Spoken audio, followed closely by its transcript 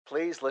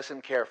Please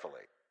listen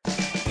carefully.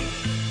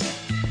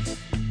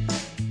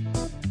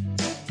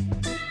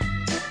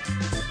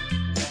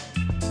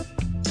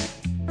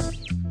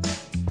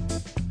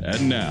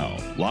 And now,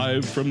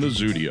 live from the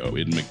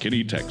Zudio in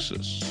McKinney,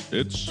 Texas,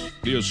 it's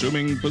the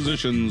Assuming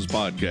Positions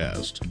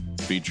Podcast,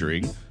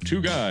 featuring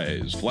two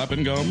guys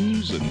flapping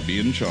gums and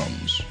being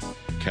chums,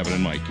 Kevin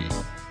and Mikey.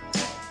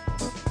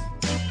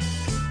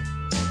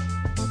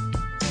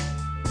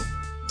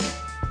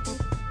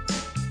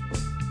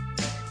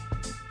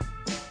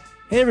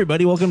 Hey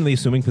everybody, welcome to the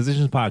Assuming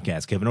Positions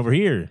Podcast. Kevin over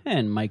here.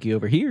 And Mikey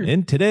over here.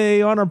 And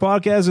today on our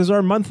podcast is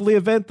our monthly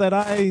event that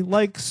I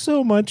like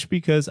so much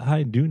because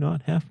I do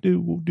not have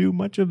to do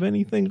much of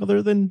anything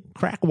other than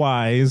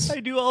crack-wise. I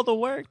do all the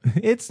work.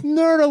 It's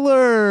Nerd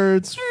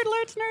Alerts. Nerd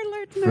alerts, nerd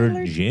alerts, nerd For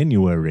alerts.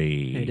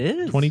 January. It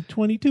is.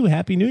 2022.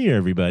 Happy New Year,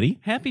 everybody.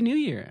 Happy New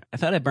Year. I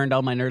thought I burned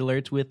all my nerd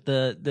alerts with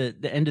the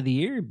end of the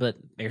year, but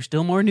there's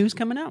still more news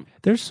coming out.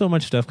 There's so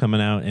much stuff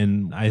coming out,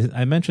 and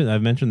I've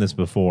mentioned this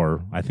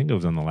before. I think it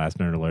was on the last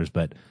Nerd Alerts,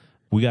 but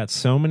we got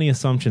so many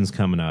assumptions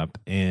coming up,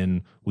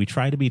 and we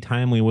try to be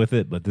timely with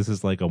it, but this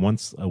is like a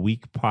once a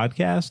week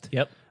podcast.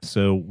 Yep.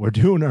 So we're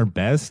doing our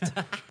best,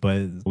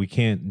 but we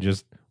can't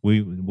just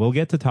we'll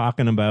get to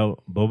talking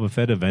about Boba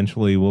Fett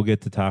eventually. We'll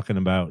get to talking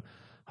about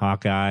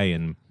Hawkeye,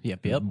 and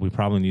Yep. we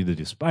probably need to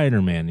do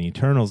Spider-Man, the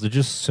Eternals. There's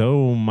just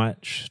so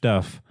much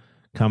stuff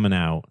coming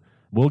out.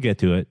 We'll get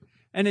to it.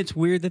 And it's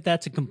weird that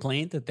that's a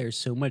complaint, that there's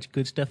so much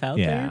good stuff out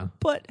Yeah. there.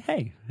 But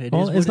hey, it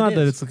Well, is what it's not it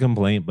that is. it's a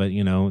complaint, but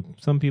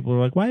some people are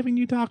like, "Why haven't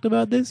you talked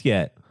about this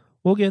yet?"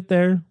 We'll get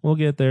there.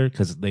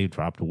 Because they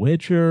dropped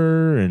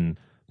Witcher, and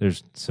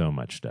there's so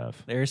much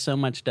stuff. There's so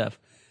much stuff.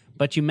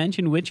 But you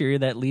mentioned Witcher.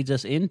 That leads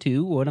us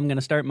into what I'm going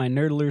to start my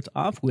nerd alerts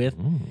off with.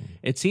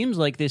 It seems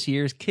like this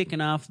year's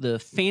kicking off the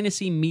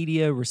fantasy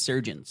media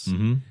resurgence.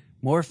 Mm-hmm.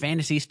 More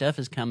fantasy stuff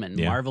is coming.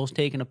 Yeah. Marvel's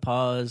taking a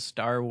pause.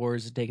 Star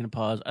Wars is taking a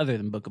pause, other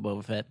than Book of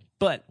Boba Fett.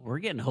 But we're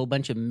getting a whole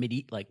bunch of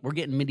we're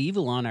getting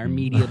medieval on our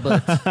media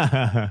butts.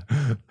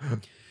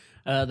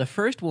 The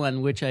first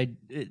one, which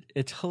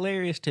it's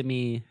hilarious to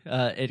me,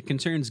 it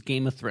concerns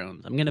Game of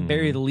Thrones. I'm going to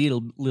bury the lead a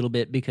little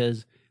bit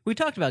because we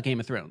talked about Game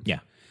of Thrones. Yeah.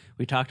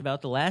 We talked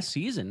about the last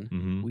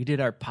season. We did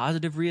our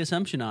positive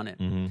reassumption on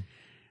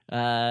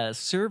it.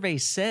 Survey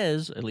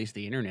says, at least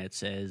the internet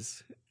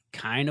says,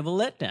 kind of a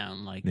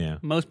letdown. Like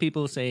most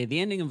people say, the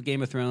ending of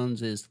Game of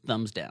Thrones is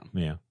thumbs down.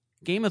 Yeah.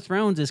 Game of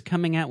Thrones is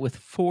coming out with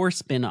 4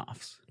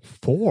 spin-offs.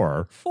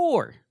 4?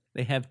 4.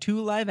 They have 2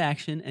 live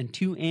action and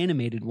 2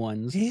 animated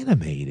ones.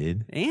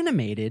 Animated.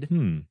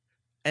 And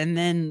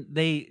then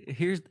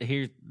here's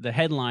the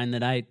headline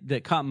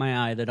that caught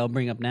my eye that I'll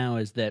bring up now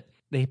is that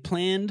they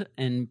planned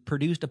and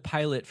produced a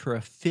pilot for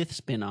a 5th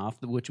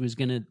spin-off, which was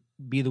going to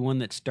be the one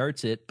that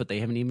starts it, but they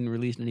haven't even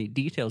released any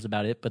details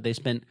about it. But they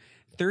spent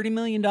 $30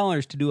 million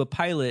to do a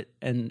pilot,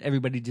 and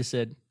everybody just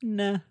said,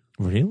 nah.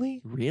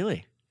 Really?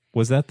 Really?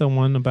 Was that the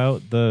one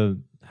about the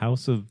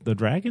House of the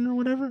Dragon or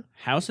whatever?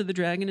 House of the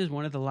Dragon is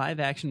one of the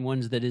live-action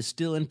ones that is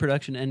still in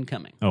production and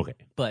coming. Okay.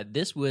 But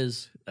this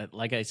was,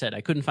 like I said,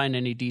 I couldn't find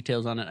any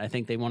details on it. I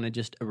think they want to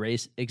just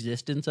erase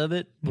existence of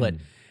it. But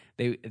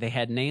they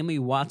had Naomi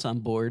Watts on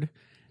board.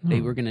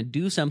 They were going to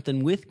do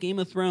something with Game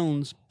of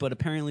Thrones, but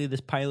apparently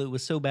this pilot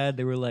was so bad,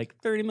 they were like,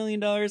 $30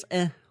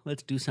 million?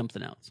 Let's do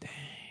something else. Dang.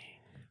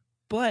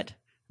 But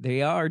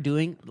they are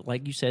doing,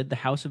 like you said, the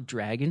House of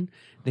Dragon.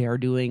 They are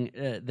doing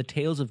the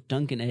Tales of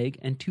Dunk and Egg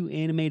and 2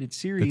 animated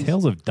series. The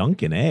Tales of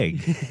Dunk and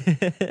Egg?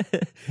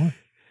 What?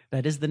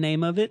 That is the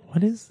name of it.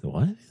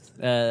 What?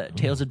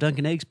 Tales of Dunk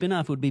and Egg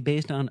spinoff would be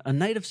based on A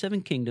Night of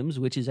 7 Kingdoms,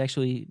 which is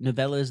actually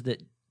novellas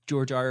that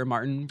George R. R.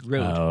 Martin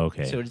wrote. Oh,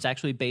 okay. So it's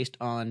actually based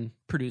on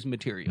produced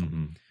material.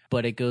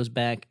 But it goes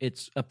back,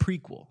 it's a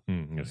prequel.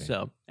 Okay.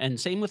 So, and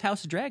same with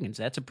House of Dragons.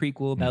 That's a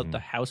prequel about the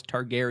House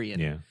Targaryen.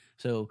 Yeah.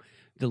 So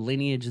the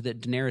lineage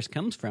that Daenerys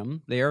comes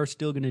from, they are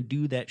still going to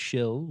do that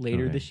show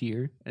later this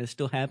year. And it's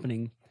still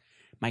happening.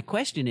 My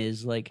question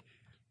is, like,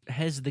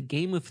 has the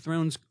Game of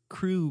Thrones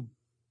crew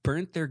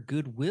burnt their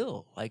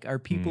goodwill? Like,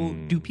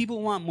 do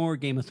people want more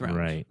Game of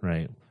Thrones?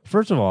 Right.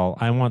 First of all,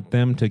 I want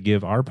them to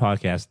give our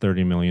podcast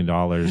 $30 million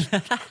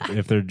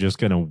if they're just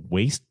going to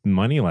waste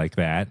money like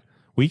that.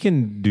 We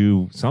can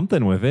do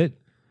something with it,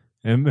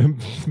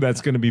 and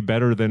that's going to be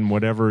better than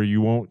whatever you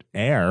won't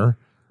air.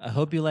 I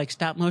hope you like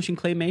stop motion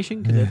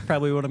claymation, because that's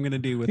probably what I'm going to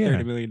do with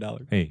 $30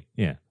 million. Hey,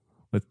 yeah,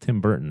 let Tim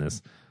Burton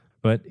this.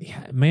 But,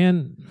 yeah,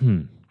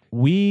 man,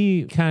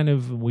 we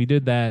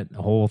did that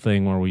whole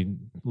thing where we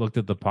looked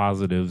at the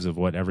positives of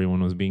what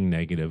everyone was being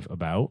negative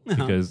about,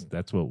 because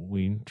that's what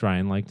we try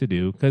and like to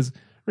do. Because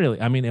really,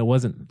 I mean, it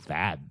wasn't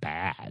that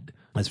bad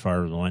as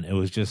far as one. It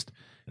was just,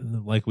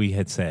 like we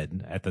had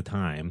said at the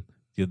time,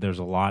 there's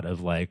a lot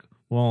of like,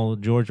 well,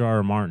 George R.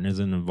 R. Martin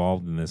isn't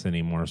involved in this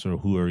anymore, so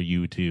who are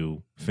you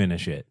to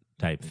finish it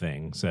type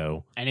thing.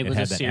 So, and it was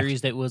a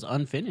series that was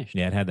unfinished.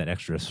 Yeah, it had that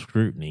extra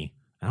scrutiny.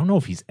 I don't know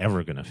if he's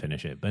ever going to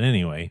finish it, but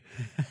anyway.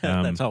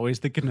 That's always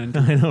the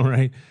conundrum. I know,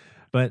 right?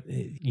 But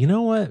you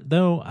know what,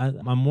 though?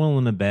 I'm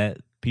willing to bet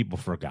people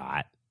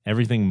forgot.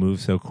 Everything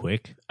moves so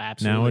quick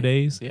Absolutely.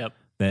 nowadays Yep.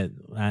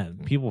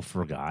 that people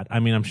forgot. I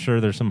mean, I'm sure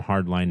there's some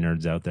hardline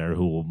nerds out there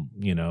who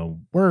will,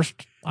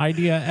 worst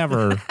idea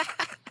ever.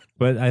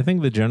 But I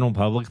think the general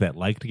public that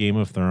liked Game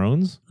of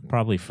Thrones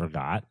probably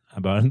forgot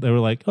about it. They were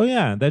like, oh,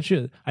 yeah, that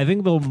should. I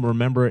think they'll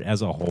remember it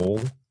as a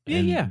whole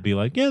and be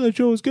like, yeah, that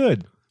show was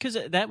good. Because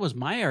that was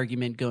my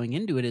argument going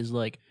into it is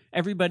like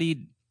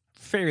everybody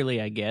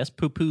fairly, I guess,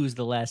 poo-poos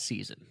the last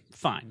season.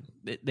 Fine.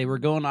 They were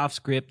going off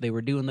script. They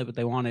were doing what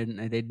they wanted, and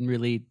they didn't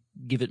really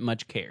give it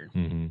much care.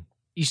 Mm-hmm.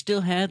 You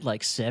still had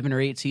like 7 or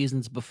 8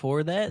 seasons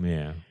before that.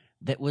 Yeah.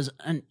 That was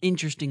an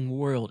interesting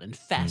world and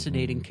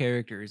fascinating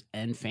characters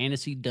and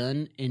fantasy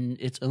done in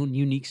its own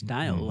unique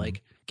style.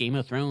 Like Game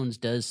of Thrones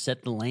does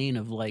set the lane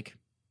of like,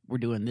 we're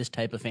doing this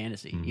type of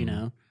fantasy,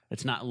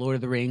 It's not Lord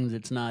of the Rings,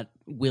 it's not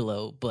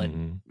Willow, but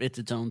it's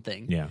its own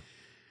thing. Yeah.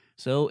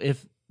 So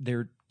if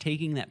they're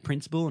taking that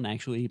principle and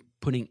actually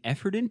putting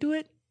effort into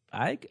it,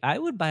 I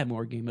would buy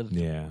more Game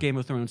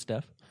of Thrones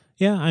stuff.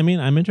 Yeah, I mean,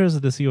 I'm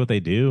interested to see what they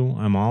do.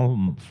 I'm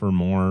all for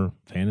more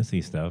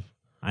fantasy stuff.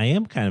 I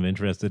am kind of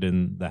interested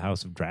in the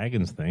House of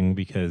Dragons thing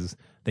because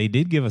they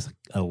did give us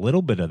a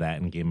little bit of that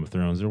in Game of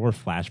Thrones. There were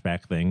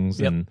flashback things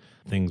and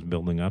things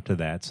building up to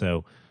that.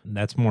 So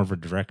that's more of a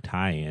direct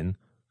tie-in.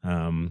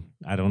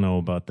 I don't know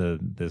about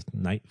this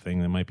night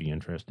thing. That might be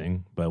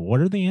interesting. But what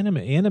are the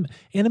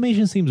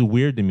animation seems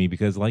weird to me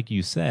because, like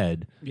you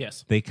said,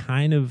 yes, they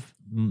kind of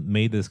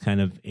made this kind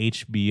of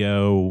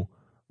HBO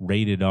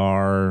rated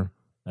R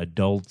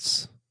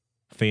adults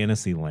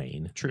fantasy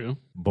lane. True.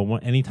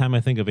 But anytime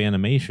I think of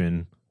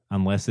animation,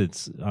 unless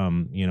it's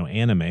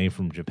anime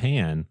from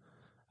Japan,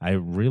 I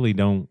really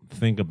don't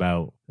think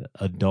about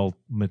adult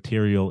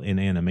material in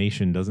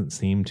animation. Doesn't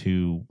seem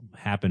to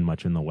happen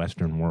much in the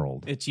Western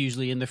world. It's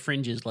usually in the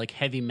fringes, like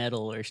heavy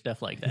metal or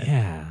stuff like that.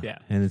 Yeah.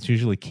 And it's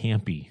usually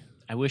campy.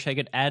 I wish I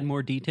could add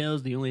more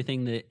details. The only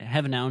thing that I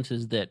have announced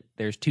is that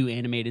there's 2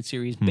 animated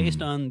series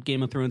based on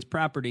Game of Thrones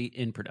property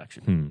in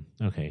production.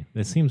 Okay.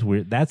 That seems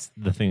weird. That's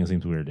the thing that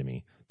seems weird to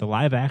me. The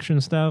live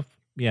action stuff,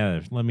 yeah,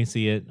 let me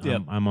see it.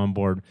 Yep. I'm on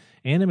board.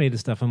 Animated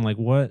stuff, I'm like,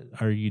 what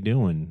are you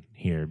doing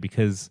here?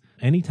 Because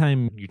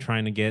anytime you're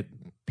trying to get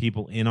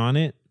people in on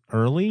it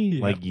early,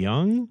 like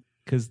young,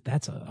 because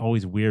that's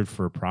always weird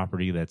for a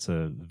property that's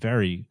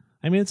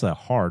it's a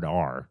hard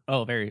R.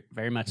 Oh, very,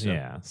 very much so.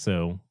 Yeah,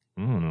 so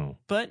I don't know.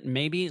 But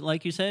maybe,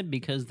 like you said,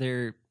 because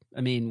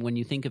when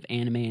you think of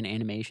anime and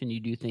animation, you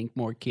do think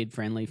more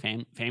kid-friendly,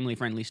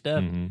 family-friendly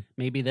stuff.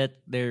 Maybe that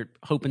they're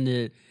hoping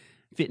to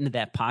fit into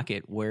that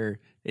pocket where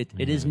it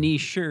is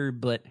niche, sure,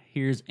 but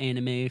here's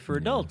anime for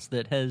adults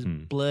that has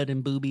blood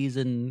and boobies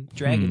and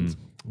dragons.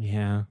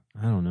 Yeah,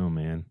 I don't know,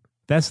 man.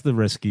 That's the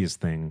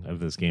riskiest thing of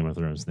this Game of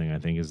Thrones thing, I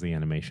think, is the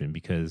animation,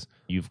 because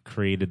you've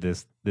created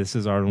this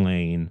is our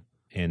lane,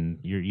 and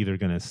you're either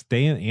going to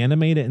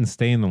animate it and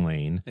stay in the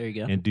lane. There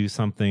you go. And do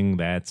something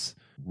that's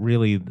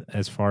really,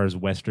 as far as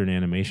Western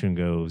animation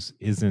goes,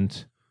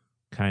 isn't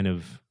kind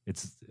of,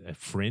 it's a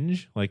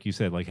fringe, like you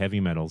said, like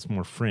heavy metal, it's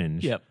more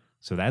fringe. Yep.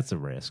 So that's a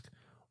risk.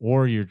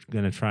 Or you're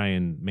going to try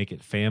and make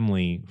it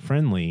family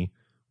friendly,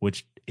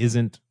 which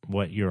isn't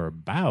what you're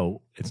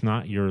about. It's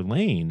not your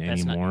lane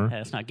anymore.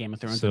 That's not Game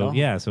of Thrones so, at all.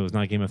 Yeah, so it's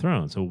not Game of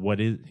Thrones. So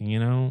what is,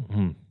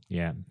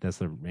 yeah, that's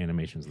the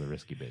animation's the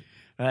risky bit.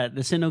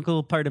 The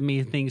cynical part of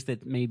me thinks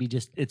that maybe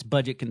just it's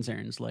budget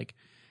concerns. Like,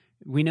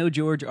 we know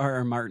George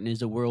R.R. Martin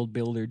is a world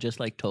builder just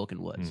like Tolkien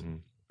was.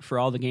 For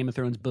all the Game of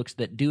Thrones books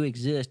that do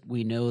exist,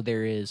 we know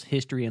there is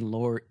history and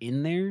lore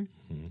in there.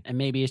 And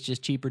maybe it's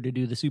just cheaper to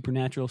do the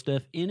supernatural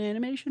stuff in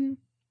animation.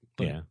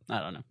 But Yeah. I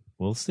don't know.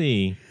 We'll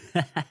see.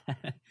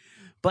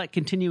 But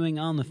continuing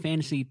on the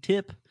fantasy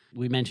tip,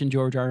 we mentioned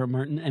George R.R.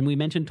 Martin and we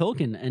mentioned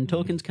Tolkien, and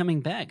Tolkien's coming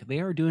back. They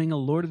are doing a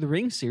Lord of the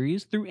Rings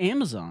series through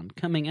Amazon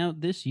coming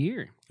out this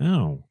year.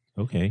 Oh,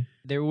 okay.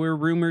 There were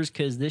rumors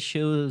because this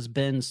show has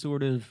been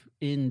sort of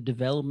in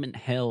development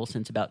hell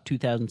since about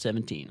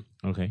 2017.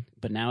 Okay.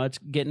 But now it's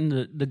getting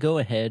the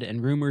go-ahead,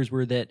 and rumors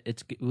were that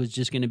it was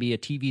just going to be a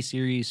TV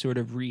series sort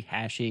of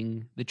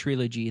rehashing the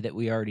trilogy that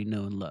we already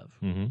know and love.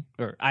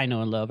 Or I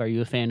know and love. Are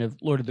you a fan of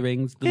Lord of the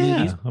Rings, the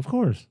movies? Yeah, of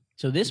course.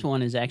 So this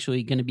one is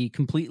actually going to be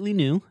completely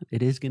new.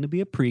 It is going to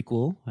be a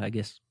prequel. I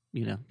guess,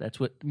 that's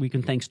what we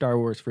can thank Star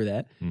Wars for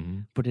that.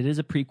 But it is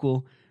a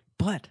prequel.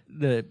 But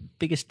the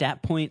biggest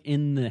stat point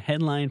in the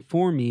headline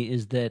for me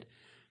is that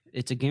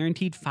it's a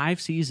guaranteed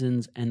 5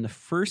 seasons, and the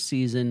first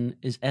season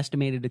is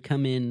estimated to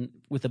come in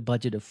with a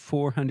budget of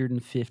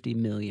 $450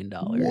 million.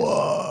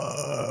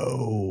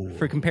 Whoa.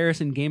 For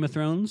comparison, Game of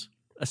Thrones,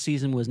 a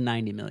season was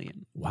 $90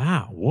 million.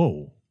 Wow.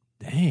 Whoa.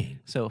 Dang.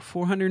 So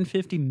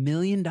 $450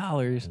 million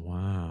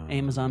Wow.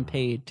 Amazon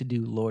paid to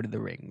do Lord of the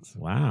Rings.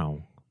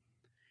 Wow.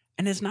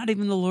 And it's not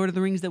even the Lord of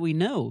the Rings that we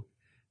know.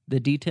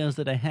 The details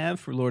that I have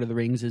for Lord of the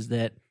Rings is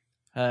that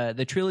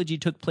the trilogy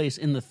took place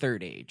in the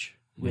Third Age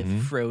with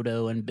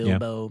Frodo and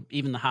Bilbo. Yep.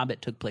 Even The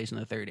Hobbit took place in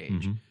the Third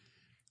Age.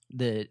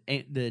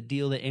 The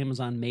deal that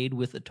Amazon made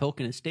with the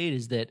Tolkien estate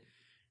is that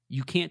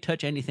you can't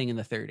touch anything in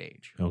the Third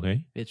Age.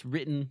 Okay. It's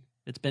written.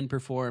 It's been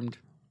performed.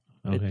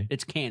 Okay.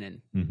 It's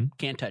canon.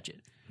 Can't touch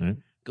it. Right.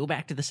 Go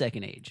back to the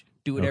Second Age.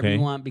 Do whatever Okay.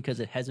 you want because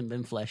it hasn't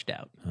been fleshed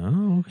out.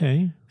 Oh,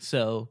 okay.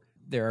 So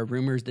there are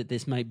rumors that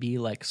this might be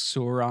like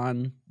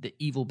Sauron, the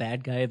evil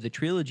bad guy of the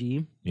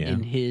trilogy, Yeah.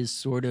 in his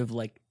sort of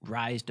like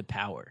rise to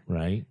power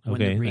Right. when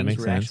Okay. the That rings makes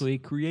were sense. actually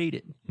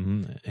created.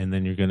 And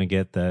then you're going to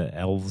get the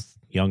elves,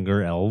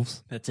 younger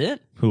elves, That's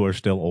it. who are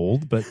still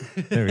old, but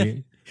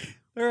they're.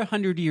 They're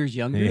 100 years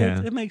younger.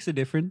 Yeah. It makes a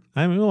difference.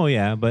 I mean, well,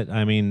 yeah, but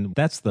I mean,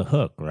 that's the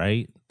hook,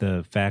 right?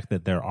 The fact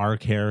that there are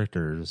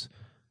characters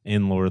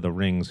in Lord of the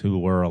Rings who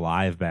were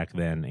alive back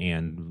then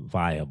and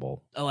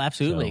viable. Oh,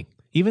 absolutely.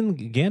 So, even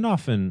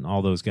Gandalf and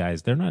all those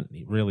guys, they're not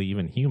really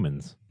even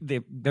humans.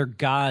 They're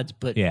gods,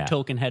 but Yeah.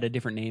 Tolkien had a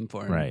different name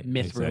for them. Right,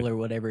 Mithril exactly. or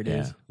whatever it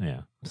is.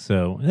 Yeah.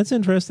 So that's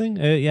interesting.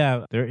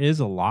 Yeah, there is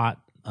a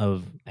lot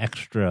of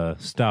extra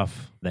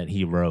stuff that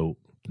he wrote,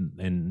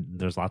 and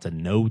there's lots of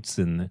notes,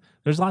 and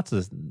there's lots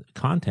of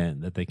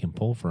content that they can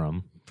pull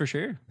from. For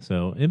sure.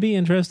 So it'd be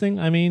interesting.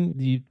 I mean,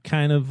 you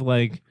kind of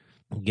like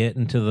get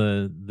into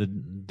the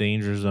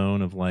danger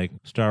zone of like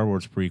Star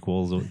Wars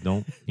prequels.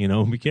 Don't,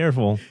 be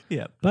careful.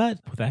 Yeah. But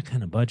with that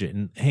kind of budget,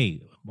 and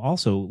hey,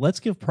 also let's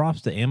give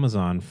props to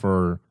Amazon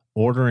for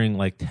ordering,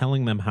 like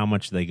telling them how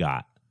much they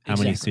got, how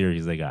many Exactly.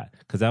 series they got.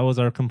 Because that was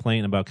our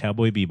complaint about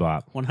Cowboy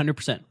Bebop,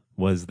 100%.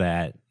 was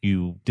that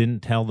you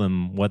didn't tell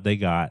them what they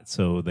got,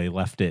 so they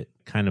left it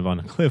kind of on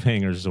a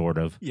cliffhanger, sort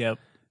of. Yep.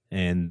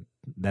 And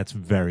that's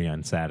very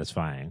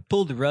unsatisfying.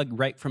 Pulled the rug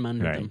right from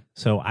under them.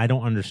 So I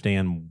don't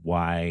understand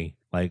why,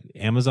 like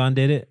Amazon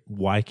did it.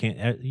 Why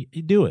can't you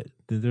do it?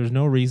 There's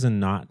no reason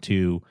not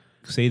to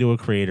say to a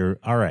creator,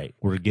 all right,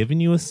 we're giving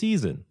you a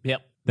season.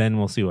 Yep. Then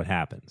we'll see what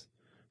happens.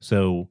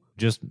 So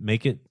just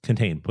make it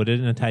contained. Put it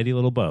in a tidy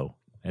little bow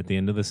at the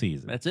end of the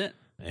season. That's it.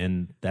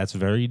 And that's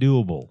very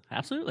doable.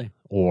 Absolutely.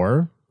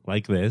 Or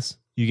like this,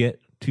 you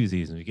get 2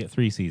 seasons, you get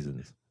 3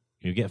 seasons,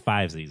 you get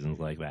 5 seasons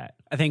like that.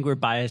 I think we're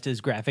biased as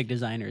graphic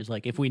designers.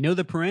 Like, if we know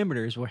the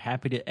parameters, we're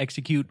happy to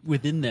execute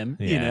within them,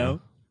 Yeah.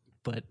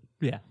 But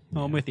yeah,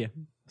 I'm with you.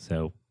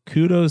 So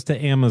kudos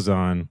to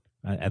Amazon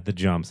at the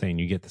jump saying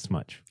you get this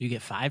much. You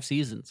get 5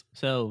 seasons.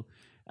 So,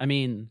 I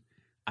mean,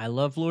 I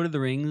love Lord of the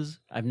Rings.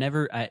 I'm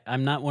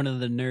not one of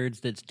the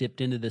nerds that's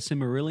dipped into the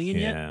Silmarillion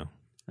Yeah,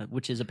 yet,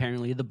 which is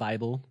apparently the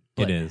Bible.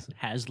 It But is.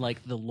 has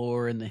like the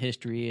lore and the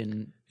history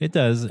and it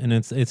does. And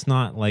it's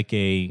not like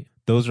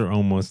those are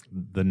almost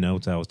the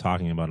notes I was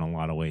talking about in a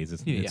lot of ways.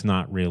 It's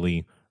not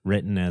really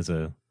written as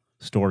a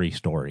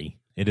story.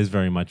 It is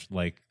very much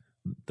like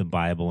the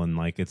Bible, and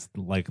like it's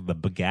like the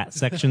begat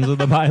sections of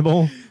the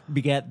Bible.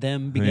 begat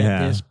them, begat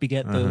Yeah. this,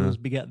 begat Uh-huh. those,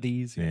 begat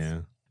these.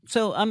 Yeah.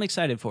 So I'm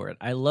excited for it.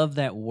 I love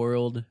that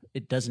world.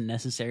 It doesn't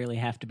necessarily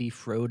have to be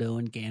Frodo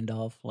and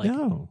Gandalf. Like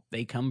No.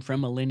 they come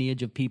from a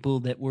lineage of people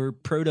that were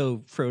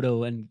proto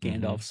Frodo and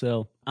Gandalf.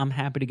 So I'm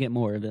happy to get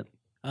more of it.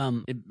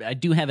 I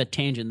do have a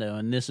tangent though,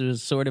 and this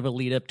is sort of a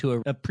lead up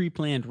to a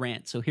pre-planned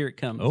rant. So here it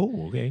comes.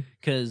 Oh, okay.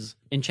 Because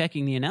in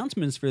checking the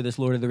announcements for this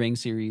Lord of the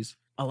Rings series,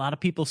 a lot of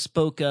people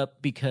spoke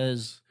up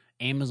because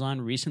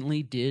Amazon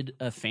recently did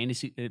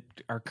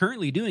are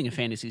currently doing a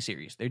fantasy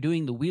series. They're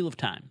doing The Wheel of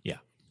Time. Yeah.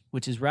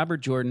 Which is Robert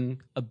Jordan,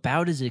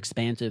 about as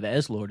expansive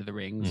as Lord of the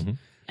Rings.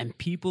 And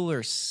people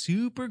are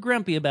super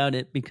grumpy about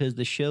it because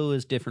the show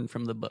is different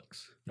from the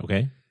books.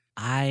 Okay.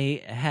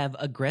 I have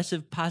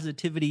aggressive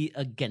positivity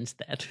against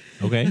that.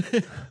 Okay.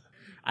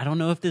 I don't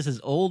know if this is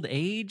old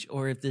age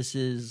or if this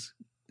is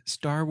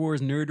Star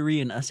Wars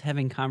nerdery and us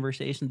having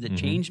conversations that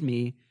changed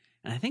me.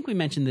 And I think we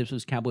mentioned this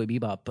was Cowboy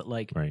Bebop, but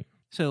like, Right.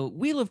 so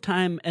Wheel of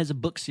Time as a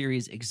book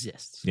series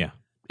exists. Yeah.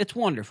 It's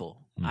wonderful.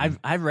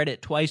 I've read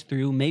it twice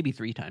through, maybe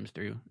 3 times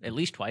through, at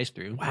least twice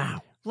through.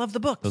 Wow. Love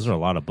the books. Those are a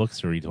lot of books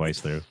to read twice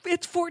through.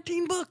 It's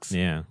 14 books.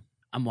 Yeah.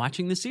 I'm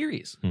watching the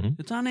series. Mhm.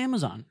 It's on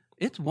Amazon.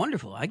 It's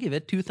wonderful. I give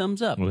it 2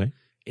 thumbs up. Okay.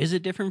 Is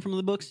it different from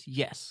the books?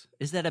 Yes.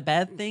 Is that a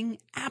bad thing?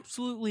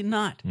 Absolutely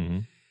not. Mm-hmm.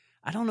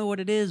 I don't know what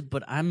it is,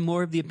 but I'm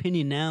more of the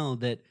opinion now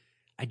that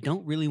I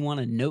don't really want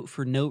a note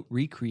for note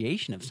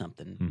recreation of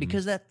something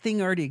because that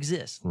thing already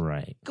exists.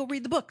 Right. Go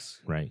read the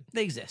books. Right.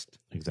 They exist.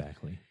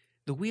 Exactly.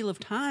 The Wheel of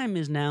Time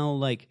is now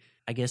like,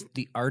 I guess,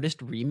 the artist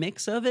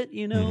remix of it,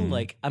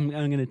 Like I'm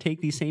going to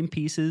take these same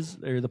pieces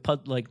or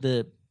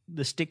the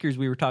stickers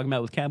we were talking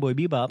about with Cowboy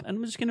Bebop, and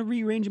I'm just going to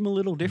rearrange them a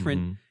little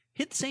different,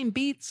 hit the same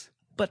beats,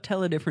 but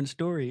tell a different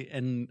story.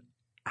 And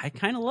I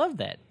kind of love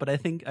that, but I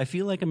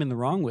feel like I'm in the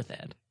wrong with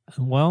that.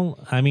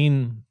 Well, I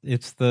mean,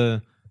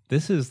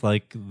 this is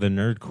like the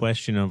nerd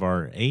question of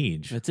our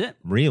age. That's it.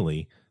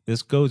 Really.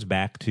 This goes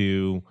back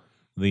to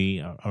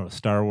the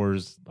Star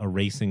Wars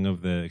erasing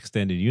of the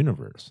extended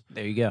universe.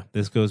 There you go.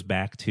 This goes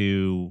back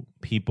to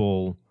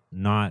people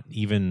not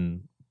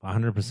even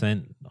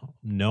 100%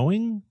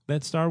 knowing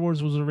that Star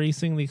Wars was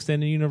erasing the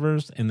extended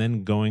universe and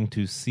then going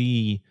to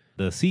see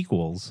the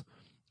sequels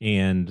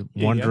and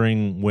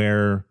wondering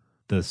where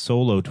the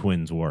Solo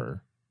twins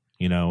were,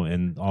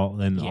 and all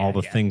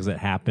the things that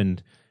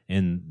happened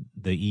in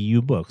the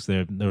EU books.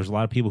 There was a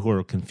lot of people who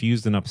were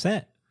confused and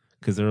upset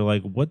because they were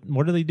like, what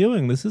are they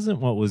doing? This isn't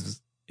what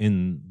was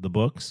in the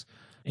books.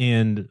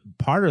 And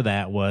part of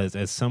that was,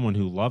 as someone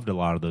who loved a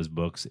lot of those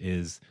books,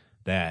 is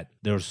that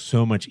there was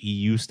so much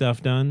EU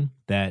stuff done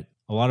that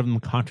a lot of them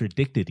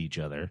contradicted each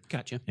other.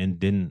 Gotcha. And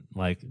didn't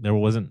there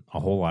wasn't a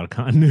whole lot of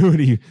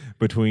continuity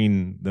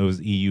between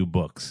those EU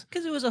books.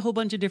 Because it was a whole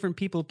bunch of different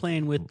people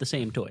playing with the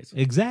same toys.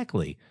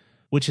 Exactly.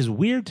 Which is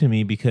weird to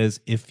me because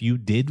if you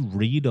did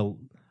read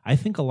I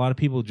think a lot of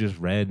people just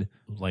read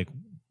like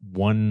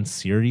one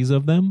series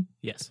of them.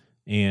 Yes.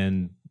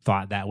 And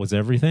thought that was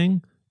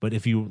everything. But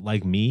if you,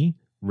 like me,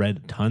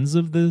 read tons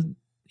of the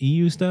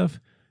EU stuff,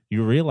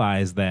 you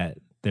realize that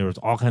there was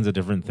all kinds of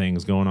different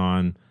things going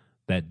on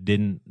that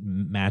didn't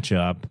match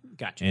up.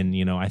 Gotcha.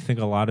 And, I think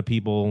a lot of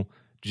people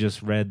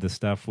just read the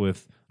stuff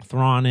with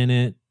Thrawn in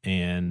it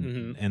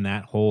and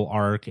that whole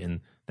arc, and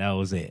that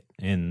was it.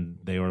 And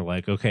they were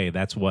like, okay,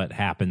 that's what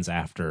happens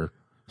after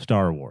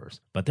Star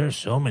Wars. But there's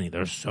so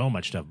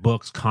much stuff.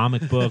 Books,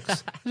 comic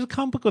books. There's a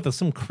comic book with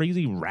some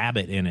crazy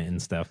rabbit in it and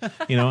stuff.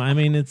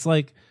 It's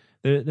like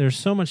there's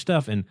so much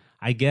stuff. And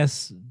I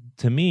guess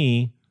to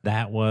me,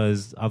 that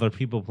was other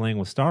people playing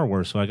with Star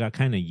Wars. So I got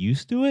kind of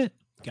used to it.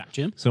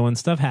 Gotcha. So when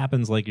stuff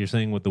happens, like you're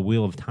saying with the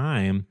Wheel of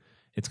Time,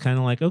 it's kind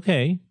of like,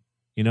 okay,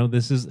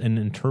 this is an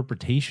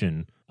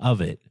interpretation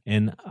of it.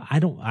 And I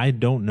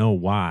don't know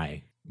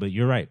why, but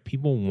you're right.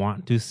 People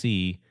want to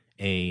see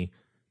a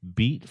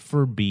beat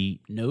for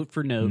beat, note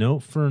for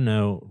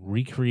note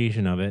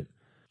recreation of it.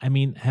 I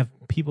mean, have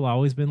people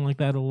always been like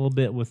that a little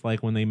bit with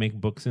like when they make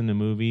books into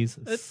movies?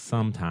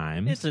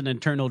 Sometimes. It's an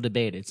internal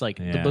debate. It's like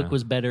the book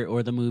was better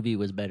or the movie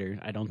was better.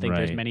 I don't think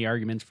there's many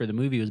arguments for the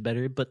movie was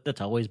better, but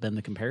that's always been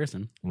the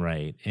comparison.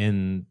 Right.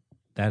 And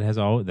that has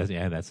always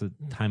that's a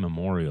time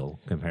memorial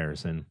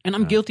comparison. And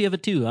I'm guilty of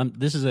it too.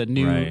 This is a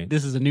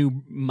new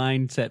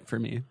mindset for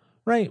me.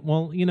 Right.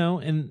 Well,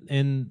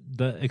 and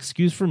the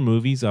excuse for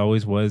movies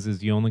always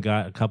is you only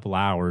got a couple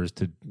hours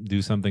to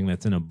do something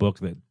that's in a book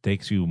that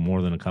takes you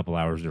more than a couple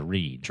hours to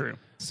read. True.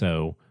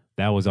 So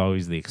that was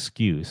always the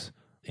excuse.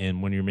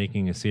 And when you're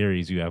making a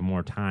series, you have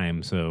more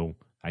time. So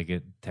I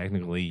get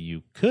technically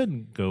you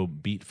could go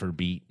beat for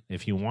beat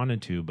if you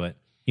wanted to. But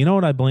you know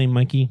what I blame,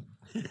 Mikey?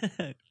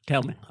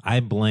 Tell me. I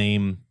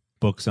blame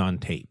books on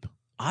tape.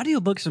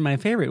 Audiobooks are my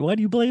favorite. Why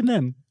do you blame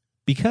them?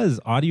 Because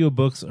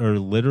audiobooks are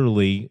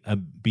literally a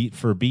beat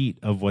for beat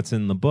of what's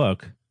in the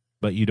book,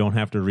 but you don't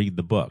have to read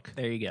the book.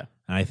 There you go.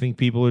 And I think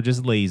people are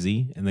just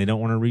lazy and they don't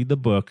want to read the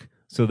book,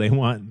 so they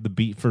want the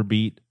beat for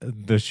beat,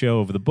 the show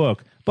of the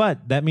book.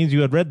 But that means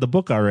you had read the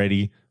book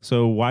already,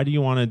 so why do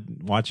you want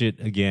to watch it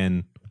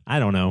again? I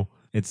don't know.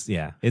 It's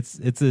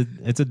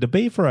a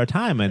debate for our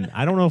time, and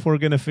I don't know if we're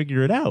going to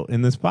figure it out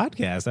in this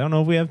podcast. I don't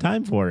know if we have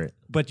time for it.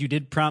 But you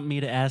did prompt me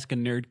to ask a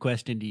nerd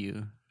question to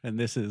you. And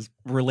this is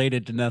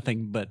related to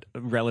nothing but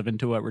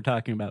relevant to what we're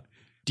talking about.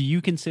 Do you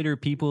consider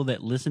people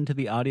that listen to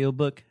the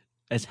audiobook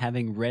as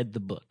having read the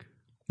book?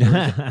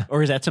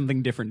 Or is that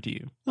something different to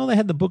you? No, they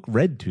had the book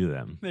read to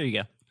them. There you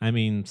go. I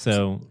mean,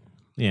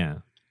 yeah.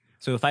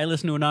 So if I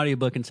listened to an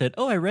audiobook and said,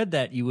 oh, I read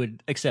that, you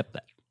would accept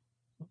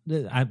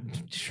that? I'm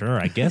sure,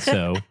 I guess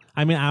so.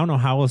 I mean, I don't know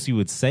how else you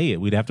would say it.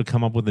 We'd have to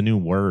come up with a new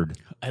word.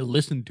 I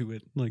listened to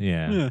it.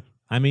 Yeah.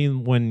 I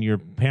mean, when your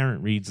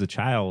parent reads a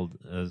child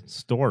a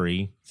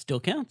story,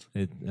 still counts.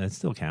 It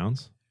still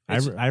counts.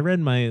 I read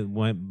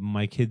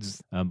my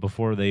kids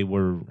before they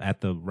were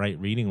at the right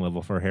reading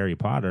level for Harry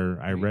Potter.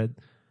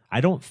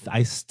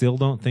 I still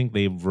don't think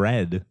they've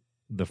read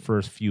the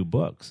first few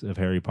books of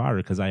Harry Potter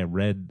because I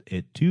read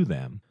it to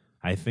them.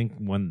 I think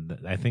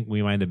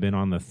we might have been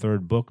on the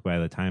third book by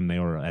the time they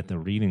were at the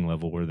reading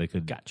level where they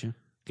could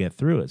get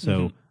through it.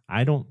 So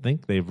I don't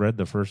think they've read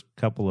the first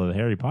couple of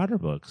Harry Potter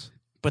books.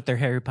 But they're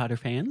Harry Potter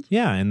fans?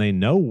 Yeah, and they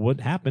know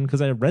what happened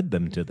because I read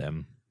them to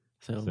them.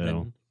 So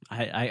then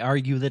I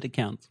argue that it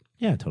counts.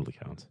 Yeah, it totally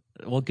counts.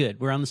 Well, good.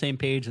 We're on the same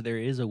page. There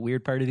is a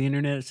weird part of the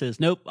internet that says,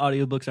 nope,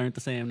 audiobooks aren't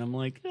the same. And I'm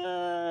like,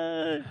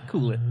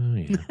 cool it.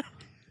 Yeah.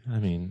 I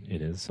mean,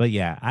 it is. But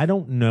yeah, I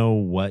don't know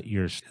what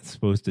you're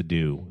supposed to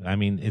do. I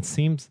mean, it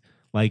seems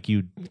like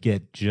you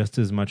get just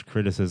as much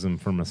criticism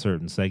from a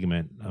certain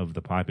segment of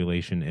the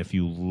population if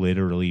you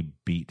literally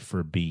beat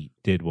for beat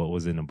did what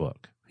was in a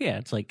book. Yeah,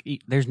 it's like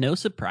there's no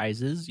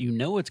surprises. You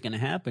know what's going to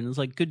happen. It's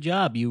like, good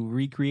job. You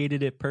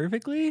recreated it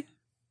perfectly.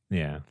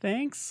 Yeah.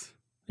 Thanks.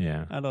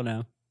 Yeah. I don't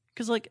know.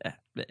 Because, like,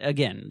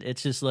 again,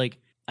 it's just like,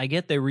 I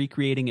get they're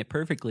recreating it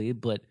perfectly,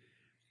 but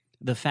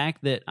the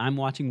fact that I'm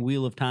watching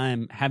Wheel of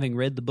Time having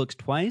read the books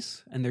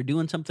twice and they're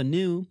doing something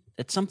new,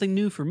 it's something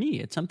new for me.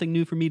 It's something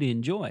new for me to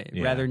enjoy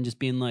rather than just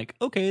being like,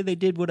 okay, they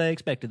did what I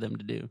expected them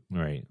to do.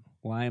 Right.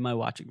 Why am I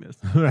watching this?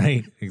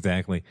 Right.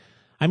 Exactly.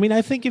 I mean,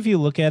 I think if you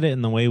look at it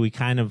in the way we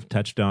kind of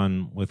touched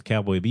on with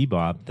Cowboy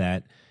Bebop,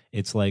 that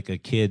it's like a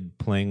kid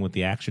playing with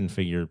the action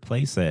figure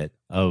playset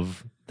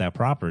of that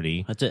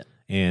property. That's it.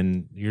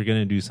 And you're going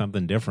to do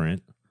something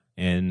different.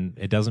 And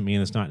it doesn't mean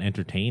it's not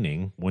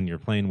entertaining when you're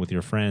playing with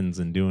your friends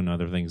and doing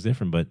other things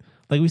different. But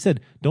like we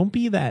said, don't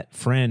be that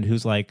friend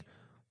who's like,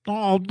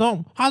 oh,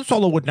 no, Han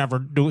Solo would never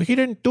do it. He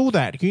didn't do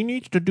that. He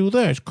needs to do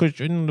this. Because,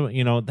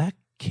 that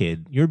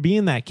kid. You're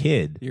being that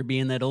kid. You're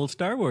being that old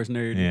Star Wars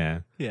nerd.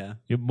 Yeah. Yeah.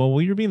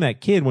 You're being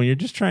that kid when you're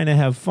just trying to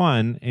have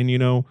fun and,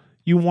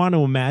 you want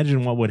to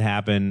imagine what would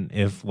happen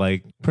if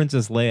like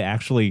Princess Leia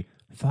actually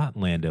thought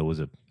Lando was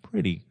a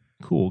pretty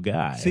cool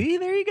guy. See,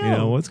 there you go. You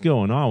know, what's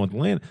going on with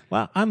Lando?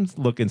 Well, I'm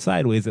looking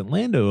sideways at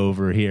Lando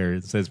over here.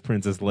 It says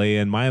Princess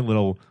Leia in my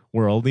little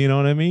world. You know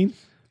what I mean?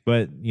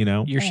 But, you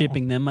know. You're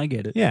shipping them. I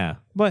get it. Yeah.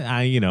 But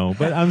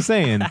but I'm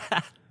saying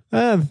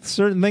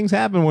certain things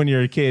happen when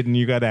you're a kid and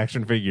you got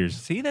action figures.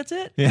 See, that's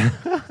it. Yeah.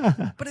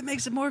 But it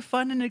makes it more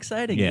fun and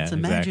exciting. Yeah, It's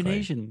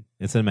imagination.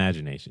 Exactly. It's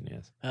imagination,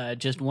 yes.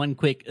 Just one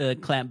quick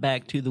clap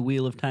back to the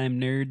Wheel of Time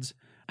nerds.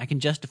 I can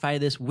justify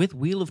this with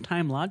Wheel of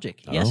Time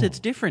logic. Yes, Oh. it's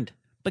different.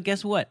 But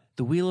guess what?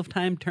 The Wheel of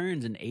Time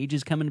turns and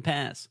ages come and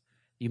pass.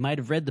 You might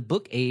have read the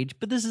book Age,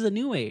 but this is a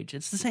new age.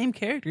 It's the same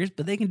characters,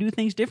 but they can do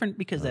things different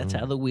because that's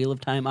how the Wheel of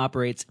Time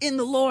operates in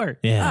the lore.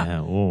 Yeah.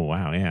 Oh,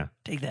 wow. Yeah.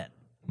 Take that.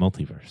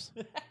 Multiverse.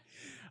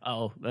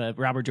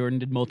 Robert Jordan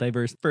did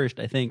Multiverse first,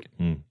 I think.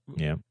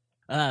 Yeah.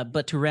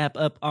 But to wrap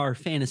up our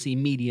fantasy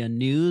media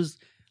news,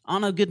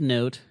 on a good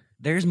note,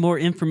 there's more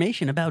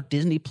information about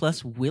Disney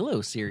Plus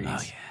Willow series. Oh,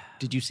 yeah.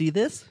 Did you see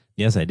this?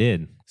 Yes, I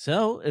did.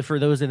 So, for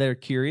those that are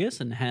curious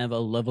and have a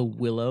love of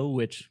Willow,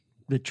 which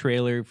the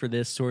trailer for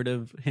this sort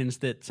of hints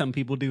that some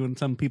people do and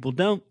some people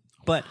don't,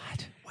 but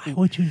Why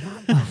would you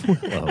not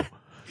love Willow?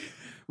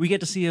 we get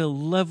to see a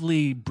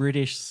lovely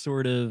British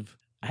sort of.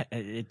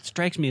 It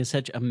strikes me as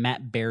such a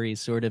Matt Berry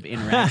sort of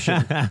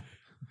interaction.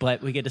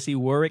 But we get to see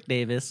Warwick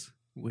Davis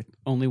with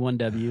only one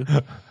W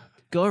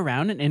go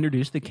around and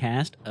introduce the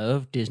cast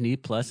of Disney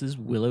Plus's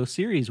Willow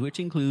series, which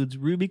includes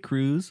Ruby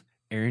Cruz,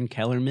 Erin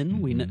Kellerman.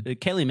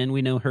 Kellyman,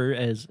 we know her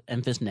as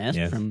Emphas Nest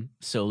from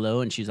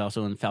Solo, and she's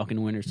also in Falcon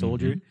and Winter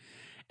Soldier.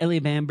 Ellie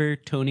Bamber,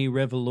 Tony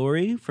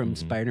Revolori from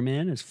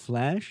Spider-Man as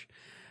Flash,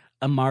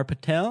 Amar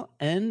Patel,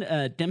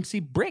 and Dempsey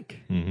Brick,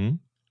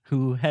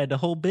 who had a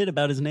whole bit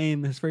about his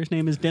name. His first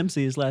name is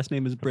Dempsey, his last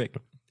name is Brick,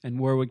 and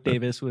Warwick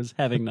Davis was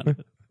having none of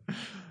it.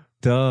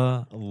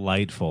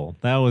 Delightful.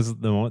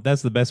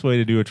 That's the best way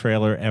to do a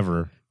trailer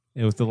ever.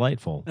 It was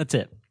delightful. That's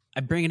it.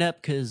 I bring it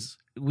up because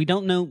we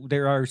don't know.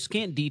 There are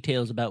scant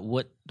details about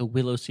what the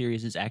Willow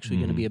series is actually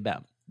going to be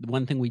about. The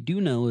one thing we do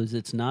know is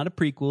it's not a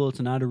prequel. It's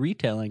not a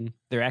retelling.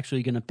 They're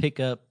actually going to pick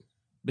up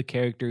the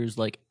characters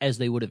like as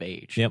they would have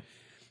aged. Yep.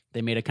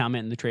 They made a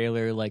comment in the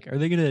trailer like, "Are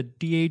they going to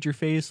de-age your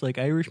face like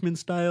Irishman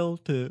style?"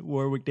 To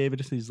Warwick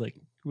Davis, he's like,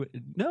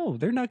 "No,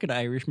 they're not going to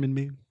Irishman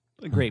me."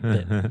 A great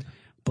bit.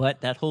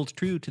 But that holds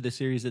true to the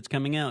series that's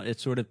coming out.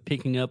 It's sort of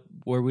picking up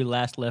where we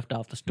last left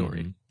off the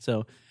story.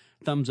 So,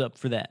 thumbs up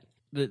for that.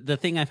 The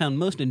thing I found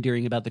most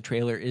endearing about the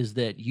trailer is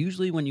that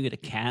usually when you get a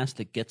cast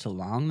that gets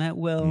along that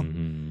well,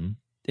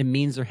 it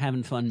means they're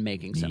having fun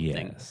making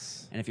something.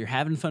 Yes. And if you're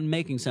having fun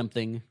making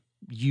something,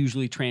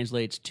 usually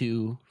translates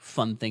to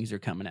fun things are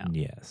coming out.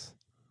 Yes.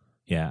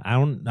 Yeah.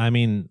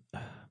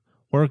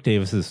 Warwick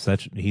Davis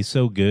he's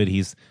so good.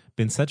 He's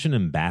been such an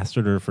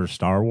ambassador for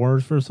Star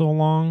Wars for so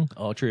long.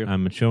 All true.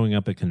 I'm showing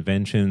up at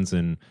conventions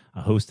and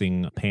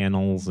hosting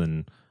panels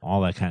and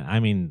all that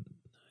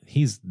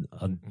he's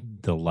a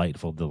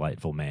delightful,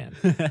 delightful man.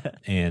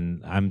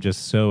 And I'm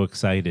just so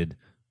excited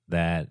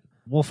that,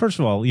 well, first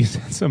of all, you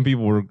said some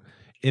people were,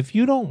 if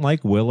you don't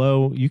like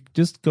Willow, you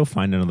just go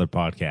find another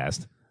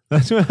podcast.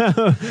 That's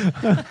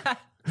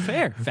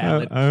Fair.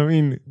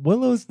 Valid.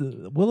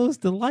 Willow's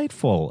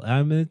delightful.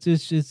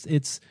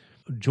 It's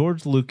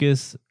George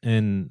Lucas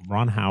and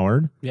Ron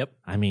Howard. Yep.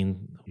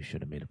 You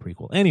should have made a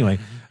prequel. Anyway,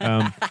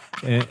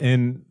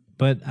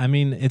 but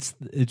it's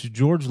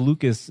George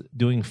Lucas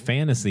doing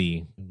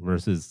fantasy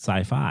versus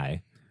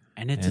sci-fi.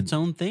 And it's its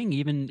own thing,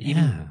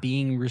 even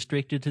being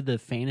restricted to the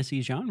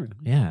fantasy genre.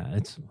 Yeah,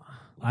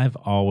 I've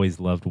always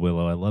loved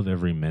Willow. I love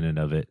every minute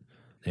of it.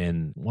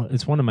 And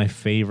it's one of my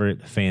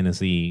favorite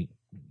fantasy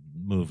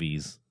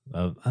movies.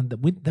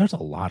 There's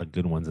a lot of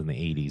good ones in the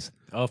 80s.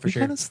 Oh, for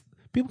sure.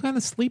 People kind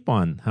of sleep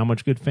on how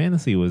much good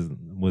fantasy was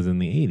in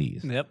the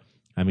 80s. Yep.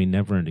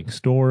 Neverending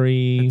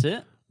Story. That's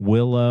it.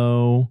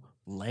 Willow.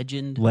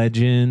 Legend.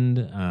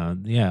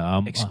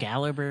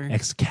 Excalibur.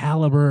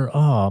 Excalibur.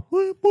 Oh.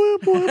 Boop, boop,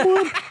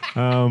 boop,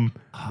 boop.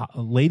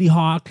 Lady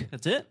Hawk.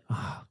 That's it.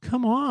 Oh,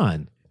 come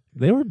on.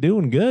 They were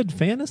doing good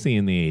fantasy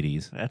in the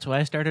 80s. That's why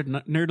I started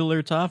Nerd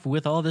Alerts off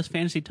with all this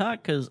fantasy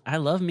talk, because I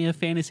love me a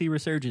fantasy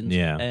resurgence.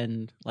 Yeah.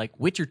 And like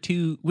Witcher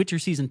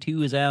Season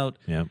 2 is out.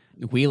 Yep.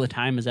 Wheel of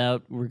Time is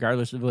out,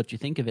 regardless of what you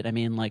think of it.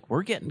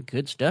 We're getting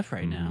good stuff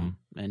right now.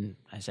 And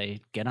I say,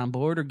 get on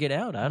board or get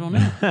out. I don't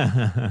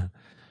know.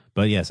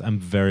 But yes, I'm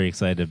very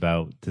excited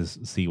to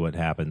see what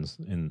happens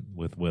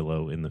with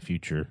Willow in the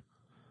future.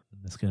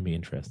 It's going to be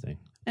interesting.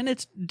 And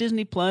it's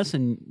Disney Plus,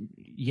 and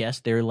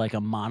yes, they're like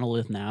a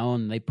monolith now,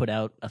 and they put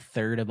out a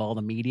third of all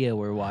the media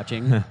we're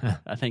watching.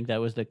 I think that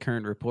was the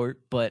current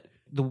report. But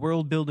the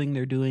world building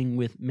they're doing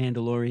with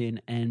Mandalorian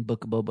and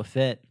Book of Boba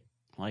Fett,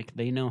 like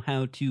they know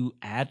how to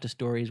add to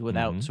stories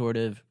without sort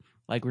of,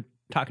 like we're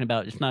talking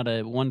about, it's not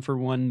a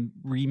one-for-one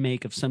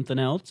remake of something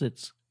else.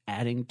 It's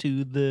adding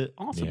to the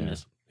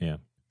awesomeness. Yeah.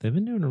 They've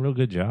been doing a real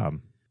good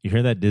job. You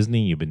hear that,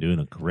 Disney? You've been doing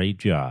a great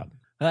job.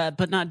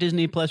 But not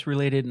Disney Plus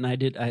related, and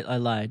I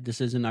lied.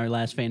 This isn't our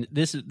last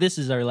This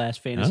is our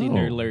last fantasy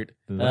nerd alert.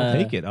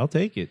 I'll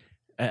take it.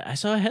 I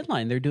saw a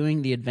headline. They're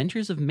doing The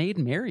Adventures of Maid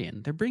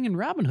Marian. They're bringing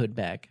Robin Hood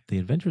back. The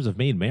Adventures of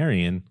Maid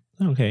Marian.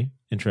 Okay,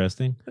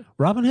 interesting.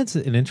 Robin Hood's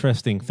an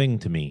interesting thing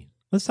to me.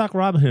 Let's talk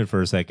Robin Hood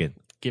for a second.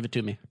 Give it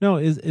to me. No,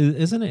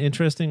 isn't it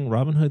interesting?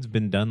 Robin Hood's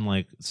been done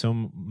like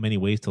so many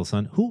ways till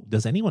Sun. Who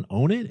does anyone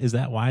own it? Is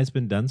that why it's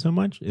been done so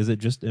much? Is it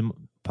just in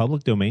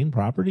public domain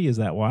property? Is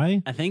that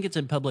why? I think it's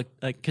in public,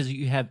 like because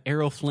you have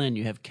Errol Flynn,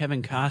 you have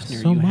Kevin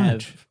Costner, So you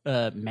much.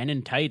 have Men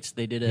in Tights.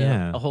 They did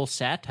Yeah. a whole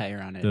satire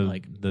on it,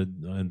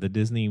 The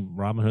Disney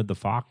Robin Hood the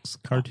Fox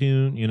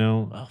cartoon, you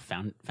know. well,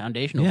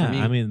 foundational Yeah, for me.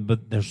 I mean,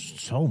 but there's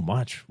so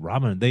much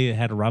Robin Hood. They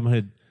had a Robin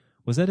Hood.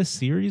 Was that a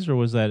series or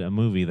was that a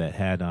movie that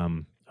had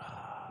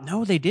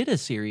no, they did a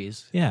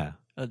series, yeah,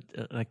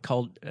 like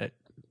called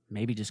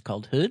maybe just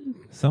called Hood.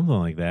 something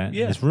like that.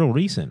 Yeah. It's real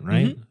recent,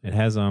 right? It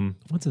has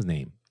what's his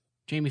name?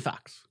 Jamie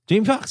Foxx.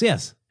 Jamie Foxx,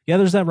 yes. Yeah,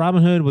 there's that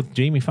Robin Hood with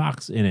Jamie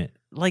Foxx in it.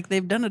 Like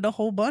they've done it a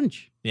whole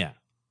bunch. Yeah.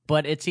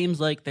 But it seems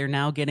like they're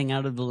now getting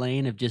out of the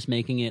lane of just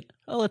making it,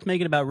 oh, let's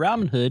make it about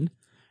Robin Hood.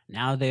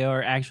 Now they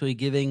are actually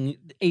giving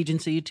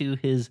agency to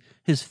his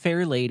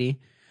fair lady.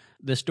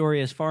 The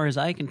story, as far as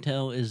I can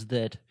tell, is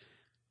that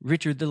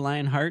Richard the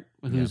Lionheart,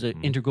 who's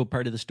an integral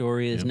part of the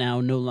story, is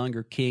now no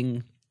longer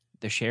king.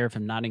 The sheriff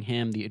of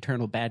Nottingham, the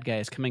eternal bad guy,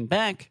 is coming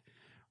back.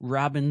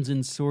 Robin's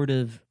he's sort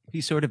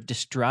of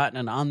distraught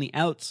and on the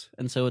outs,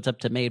 and so it's up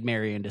to Maid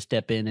Marian to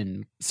step in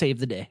and save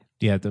the day.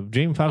 Yeah,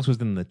 Jamie Foxx was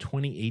in the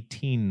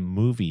 2018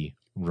 movie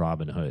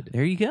Robin Hood.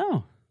 There you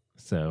go.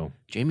 So,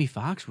 Jamie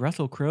Foxx,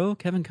 Russell Crowe,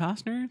 Kevin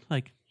Costner,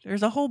 like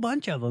there's a whole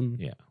bunch of them.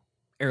 yeah.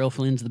 Errol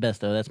Flynn's the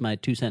best, though. That's my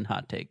 2-cent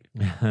hot take.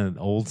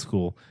 Old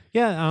school.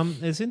 Yeah,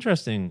 it's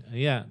interesting.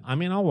 Yeah, I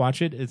mean, I'll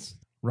watch it. It's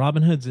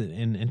Robin Hood's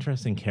an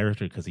interesting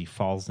character because he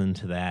falls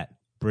into that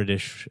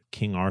British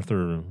King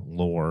Arthur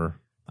lore.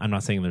 I'm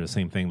not saying they're the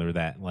same thing. They're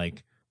that,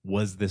 like,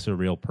 was this a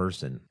real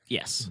person?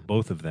 Yes.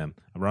 Both of them.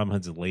 Robin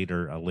Hood's a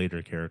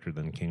later character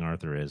than King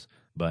Arthur is,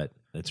 but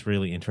it's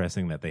really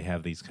interesting that they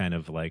have these kind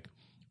of, like,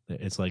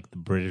 it's like the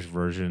British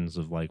versions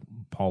of, like,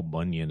 Paul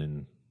Bunyan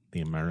and the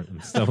American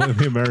stuff.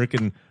 The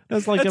American,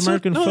 that's like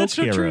American folk that's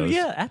so heroes. true.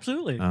 Yeah,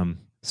 absolutely.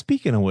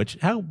 Speaking of which,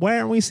 why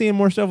aren't we seeing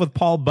more stuff with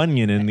Paul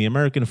Bunyan and the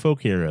American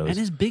folk heroes? And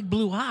his big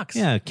blue ox.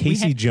 Yeah,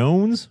 Casey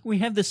Jones. We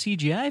have the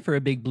CGI for a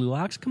big blue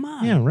ox. Come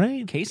on. Yeah,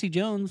 right. Casey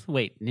Jones.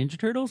 Wait, Ninja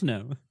Turtles?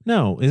 No.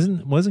 No,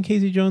 wasn't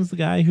Casey Jones the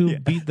guy who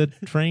beat the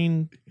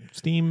train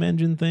steam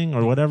engine thing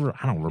or whatever?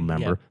 I don't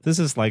remember. Yeah. This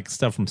is like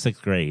stuff from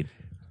 6th grade.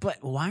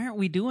 But why aren't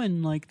we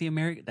doing like the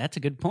American? That's a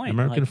good point.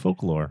 American Like,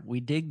 folklore. we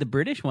dig the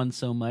British ones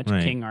so much.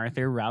 Right. King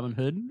Arthur, Robin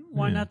Hood.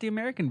 Why not the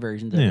American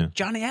versions of Yeah. it?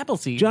 Johnny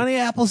Appleseed. Johnny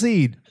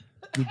Appleseed.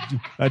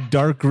 A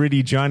dark,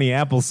 gritty Johnny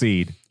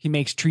Appleseed. He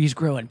makes trees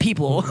grow and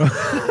people.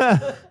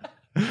 I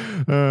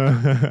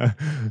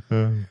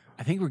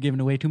think we're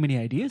giving away too many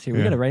ideas here. We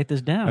Yeah. got to write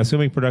this down.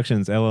 Assuming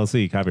Productions,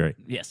 LLC, copyright.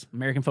 Yes,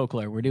 American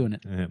folklore. We're doing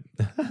it.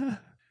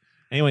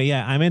 Anyway,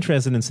 yeah, I'm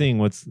interested in seeing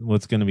what's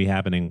going to be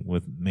happening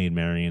with Maid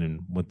Marian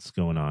and what's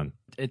going on.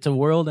 It's a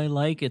world I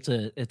like. It's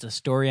a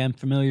story I'm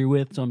familiar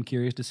with, so I'm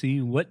curious to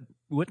see what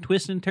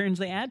twists and turns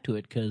they add to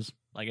it. Because,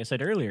 like I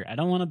said earlier, I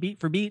don't want a beat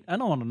for beat. I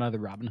don't want another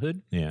Robin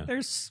Hood. Yeah.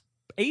 There's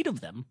 8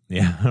 of them.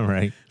 Yeah,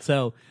 right.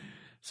 So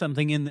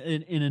something in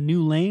a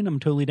new lane,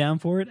 I'm totally down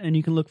for it. And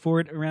you can look for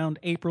it around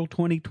April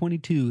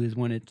 2022 is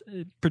when it's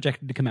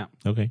projected to come out.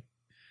 Okay.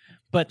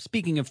 But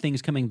speaking of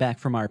things coming back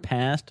from our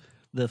past,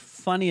 the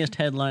funniest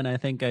headline I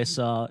think I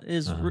saw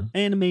is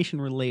animation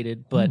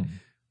related, but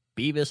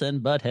Beavis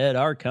and Butthead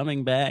are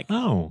coming back.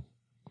 Oh,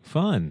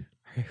 fun.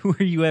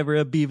 Were you ever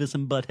a Beavis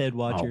and Butthead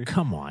watcher? Oh,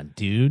 come on,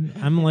 dude.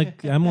 I'm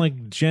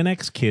like Gen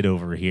X kid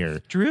over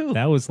here. True.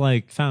 That was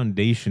like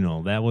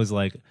foundational. That was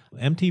like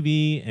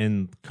MTV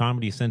and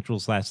Comedy Central /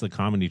 the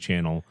Comedy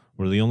Channel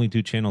were the only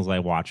 2 channels I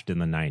watched in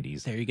the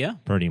 90s. There you go.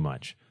 Pretty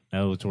much.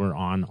 Those were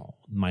on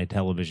my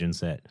television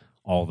set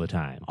all the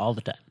time. All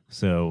the time.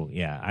 So,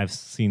 yeah, I've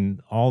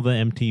seen all the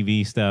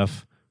MTV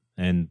stuff,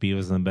 and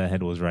Beavis and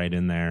Butthead was right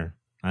in there.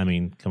 I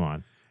mean, come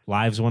on.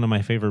 Live's one of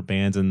my favorite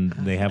bands, and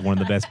they have one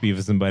of the best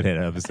Beavis and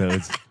Butthead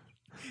episodes.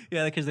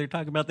 Yeah, because they're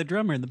talking about the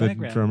drummer in the The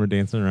background. drummer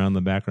dancing around in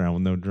the background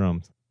with no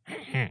drums.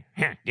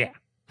 Yeah.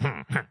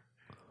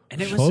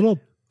 And it Shut was up,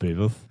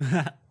 Beavis.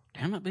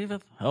 Damn it,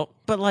 Beavis. Oh,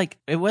 but like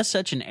it was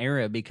such an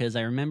era because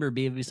I remember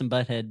Beavis and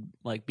Butthead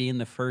like being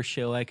the first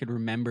show I could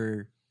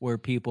remember where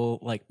people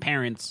like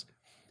parents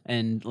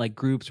and like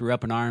groups were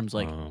up in arms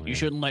like you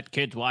shouldn't let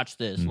kids watch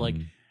this. Like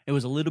it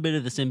was a little bit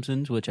of The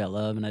Simpsons, which I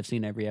love and I've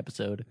seen every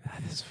episode.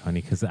 It's funny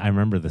because I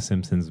remember The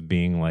Simpsons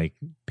being like,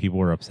 people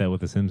were upset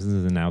with The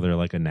Simpsons, and now they're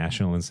like a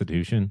national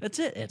institution. That's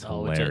it. It's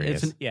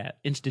hilarious. It's an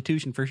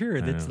institution for sure.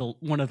 That's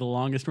one of the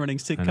longest running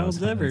I know,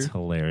 sitcoms ever. It's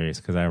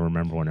hilarious because I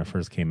remember when it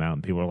first came out,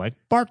 and people were like,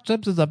 Bart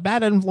Simpson's a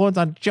bad influence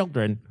on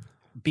children.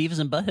 Beavis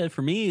and Butthead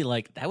for me,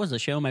 like that was a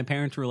show my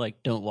parents were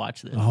like, "Don't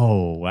watch this."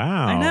 Oh,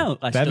 wow. I know.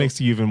 That makes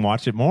you even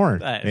watch it more.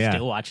 I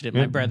still watched it.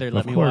 My brother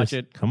let me watch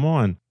it. Come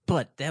on.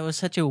 But that was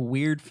such a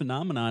weird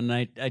phenomenon.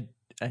 And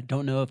I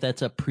don't know if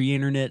that's a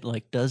pre-internet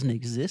like doesn't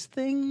exist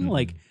thing.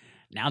 Like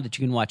now that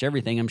you can watch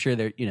everything, I'm sure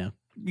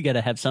you got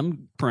to have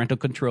some parental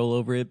control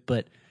over it,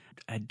 but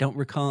I don't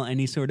recall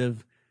any sort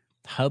of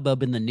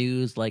hubbub in the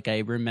news like I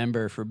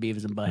remember for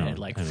Beavis and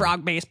Butthead.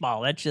 Frog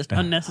baseball, that's just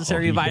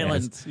unnecessary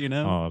violence, you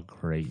know? Oh,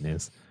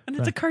 greatness. And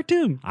it's a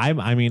cartoon.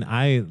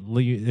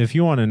 If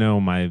you want to know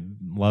my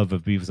love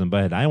of Beavis and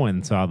Butthead, I went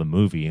and saw the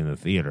movie in the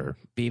theater.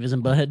 Beavis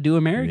and Butthead Do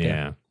America.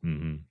 Yeah.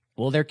 Mm-hmm.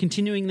 Well, they're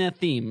continuing that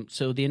theme.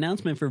 So the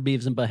announcement for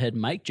Beavis and Butthead,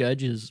 Mike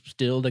Judge is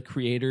still the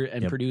creator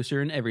and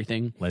producer and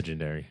everything.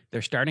 Legendary.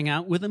 They're starting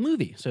out with a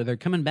movie. So they're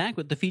coming back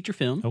with the feature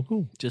film. Oh,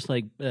 cool. Just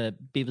like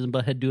Beavis and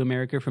Butthead Do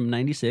America from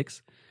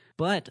 96.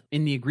 But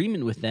in the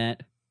agreement with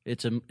that,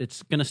 it's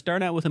going to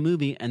start out with a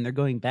movie, and they're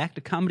going back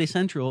to Comedy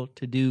Central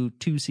to do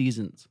 2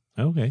 seasons.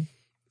 Okay.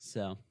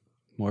 So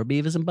more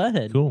Beavis and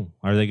Butthead. Cool.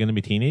 Are they going to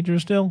be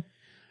teenagers still?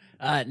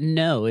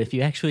 No, if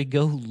you actually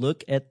go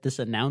look at this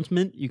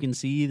announcement, you can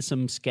see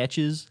some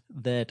sketches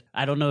that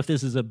I don't know if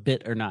this is a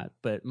bit or not,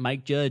 but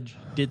Mike Judge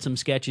did some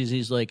sketches.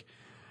 He's like,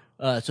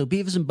 so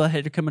Beavis and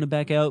Butthead are coming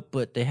back out,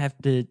 but they have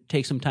to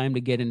take some time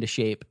to get into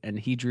shape. And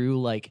he drew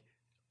like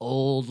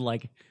old,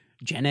 like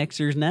Gen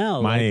Xers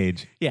now. My like,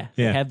 age. Yeah.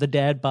 They have the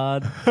dad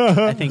bod.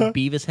 I think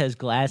Beavis has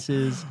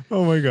glasses.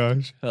 Oh my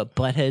gosh.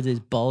 Butthead is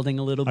balding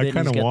a little bit. I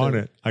kind of want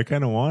it. I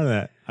kind of want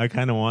that. I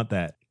kind of want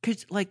that.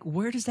 Because, like,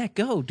 where does that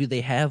go? Do they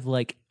have,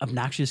 like,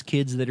 obnoxious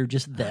kids that are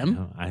just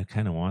them? I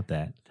kind of want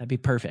that. That'd be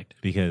perfect.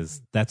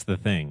 Because that's the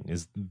thing,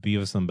 is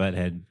Beavis and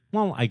Butthead,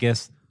 well, I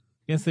guess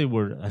they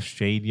were a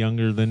shade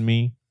younger than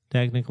me,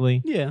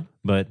 technically. Yeah.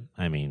 But,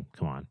 I mean,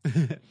 come on.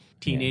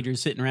 Teenagers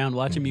sitting around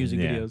watching music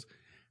videos.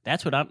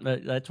 That's what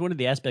that's one of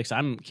the aspects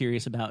I'm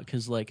curious about,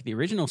 because, like, the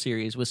original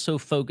series was so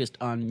focused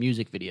on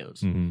music videos.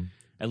 Mm-hmm.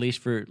 At least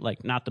for,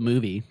 like, not the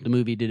movie. The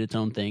movie did its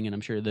own thing, and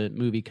I'm sure the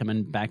movie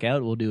coming back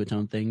out will do its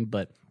own thing.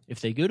 But if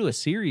they go to a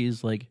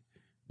series, like,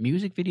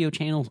 music video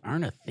channels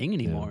aren't a thing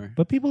anymore. Yeah.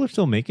 But people are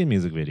still making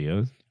music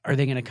videos. Are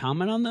they going to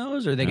comment on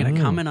those? Are they going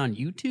to comment on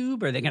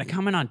YouTube? Are they going to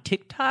comment on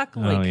TikTok?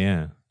 Like, oh,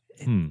 yeah.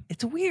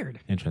 It's weird.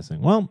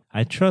 Interesting. Well,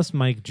 I trust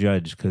Mike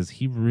Judge because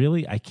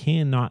I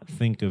cannot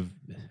think of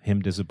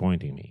him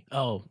disappointing me.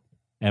 Oh.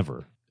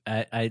 Ever.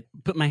 I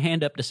put my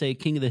hand up to say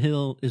King of the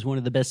Hill is one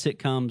of the best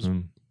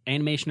sitcoms,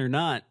 animation or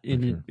not,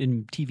 in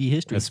TV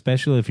history.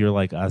 Especially if you're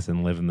like us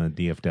and live in the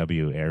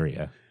DFW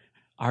area.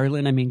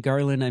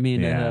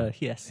 Garland,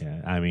 yes.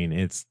 Yeah, I mean,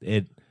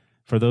 it.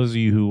 For those of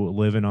you who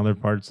live in other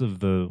parts of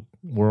the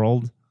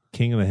world,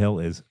 King of the Hill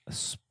is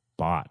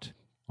spot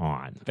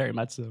on. Very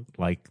much so.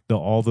 Like,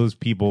 all those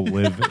people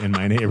live in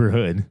my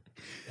neighborhood.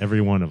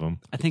 Every one of them.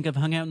 I think I've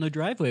hung out in the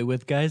driveway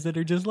with guys that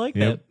are just like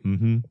that.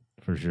 Mm-hmm.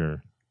 For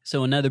sure.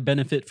 So another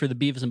benefit for the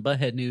Beavis and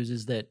Butthead news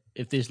is that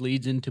if this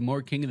leads into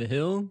more King of the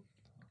Hill,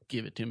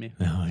 give it to me.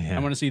 Oh, yeah. I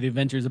want to see the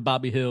adventures of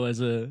Bobby Hill as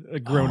a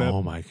grown-up.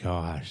 Oh, my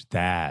gosh.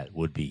 That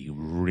would be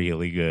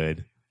really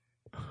good.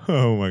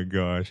 Oh, my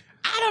gosh.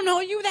 I don't know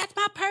you. That's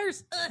my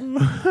purse.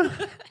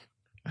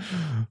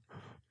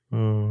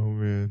 Oh,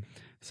 man.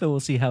 So we'll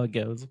see how it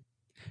goes.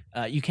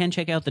 You can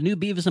check out the new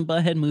Beavis and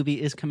Butthead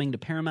movie is coming to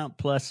Paramount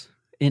Plus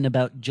in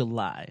about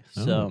July.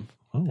 So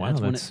wow,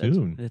 that's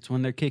soon. That's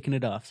when they're kicking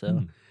it off.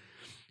 So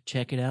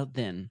check it out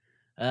then.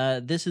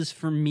 This is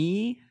for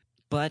me,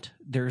 but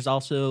there's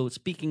also,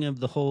 speaking of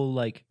the whole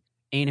like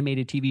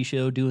animated TV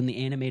show doing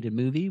the animated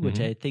movie, which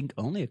I think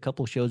only a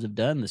couple shows have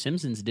done. The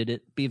Simpsons did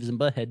it. Beavis and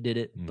Butthead did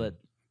it. But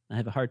I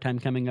have a hard time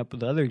coming up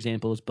with other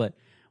examples. But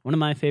one of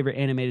my favorite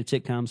animated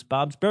sitcoms,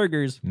 Bob's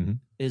Burgers,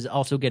 is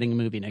also getting a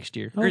movie next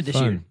year, or this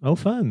year. Oh,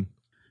 fun.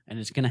 And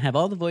it's going to have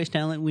all the voice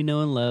talent we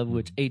know and love,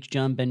 which H.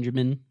 John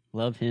Benjamin,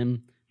 love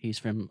him. He's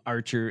from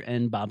Archer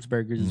and Bob's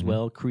Burgers as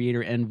well,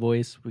 creator and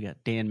voice. We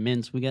got Dan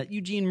Mintz. We got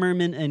Eugene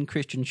Merman and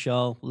Christian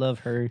Shaw. Love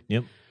her.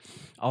 Yep.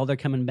 All they're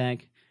coming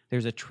back.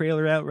 There's a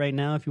trailer out right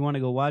now if you want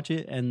to go watch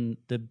it. And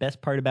the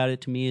best part about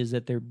it to me is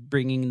that they're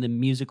bringing the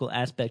musical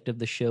aspect of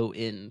the show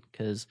in,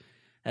 because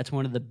that's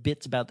one of the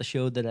bits about the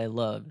show that I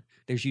love.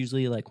 There's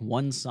usually like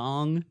one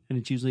song, and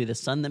it's usually the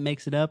son that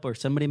makes it up or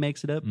somebody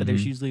makes it up, but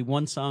there's usually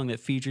one song that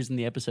features in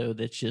the episode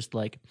that's just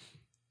like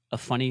a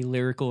funny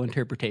lyrical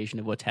interpretation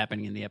of what's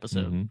happening in the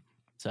episode.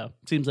 So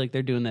it seems like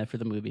they're doing that for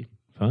the movie.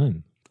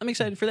 Fun. I'm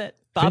excited for that.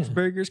 Bob's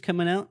Burgers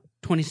coming out.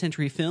 20th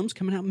Century Films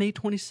coming out May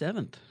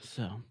 27th.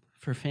 So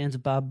for fans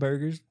of Bob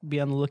Burgers, be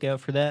on the lookout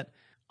for that.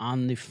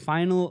 On the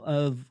final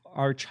of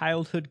our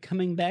childhood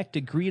coming back to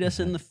greet us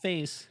in the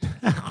face,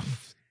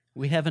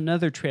 we have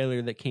another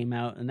trailer that came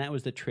out, and that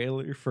was the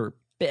trailer for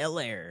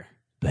Bel-Air.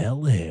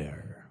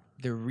 Bel-Air.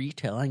 The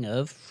retelling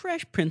of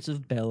Fresh Prince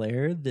of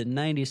Bel-Air, the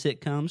 90s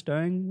sitcom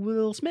starring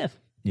Will Smith.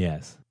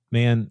 Yes.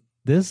 Man,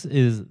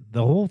 the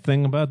whole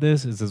thing about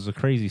this is a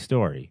crazy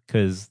story,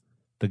 because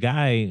the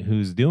guy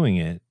who's doing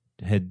it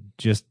had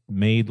just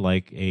made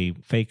like a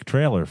fake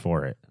trailer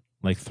for it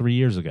like 3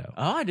 years ago.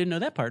 Oh, I didn't know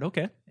that part.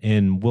 Okay.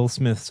 And Will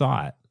Smith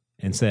saw it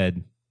and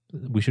said,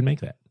 we should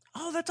make that.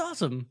 Oh, that's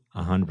awesome.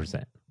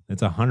 100%.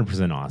 It's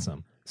 100%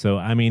 awesome. So,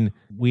 I mean,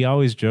 we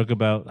always joke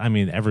about,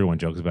 everyone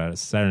jokes about it.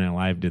 Saturday Night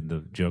Live did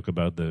the joke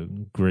about the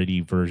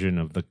gritty version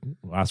of the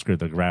Oscar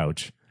the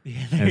Grouch.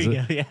 Yeah, there you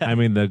go. Yeah. I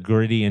mean, the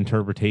gritty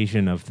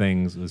interpretation of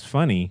things was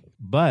funny,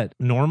 but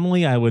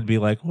normally I would be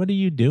like, "What are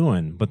you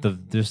doing?"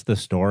 But just the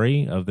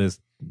story of this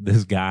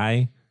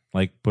guy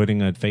like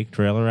putting a fake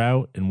trailer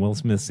out and Will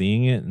Smith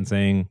seeing it and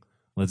saying,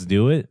 "Let's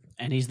do it."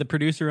 And he's the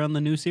producer on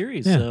the new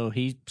series, Yeah. so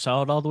he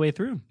saw it all the way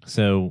through.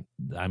 So,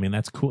 I mean,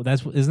 that's cool.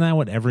 Isn't that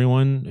what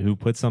everyone who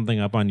puts something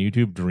up on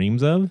YouTube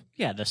dreams of?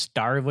 Yeah, the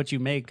star of what you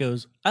make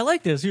goes, I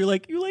like this. You're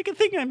like, you like a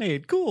thing I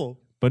made. Cool.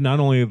 But not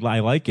only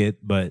I like it,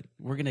 but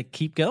We're going to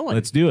keep going.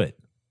 let's do it.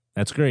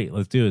 That's great.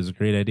 Let's do it. It's a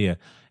great idea.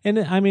 And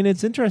I mean,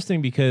 it's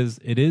interesting because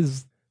it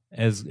is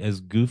as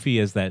goofy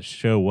as that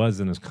show was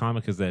and as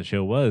comic as that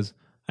show was.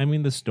 I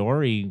mean, the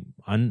story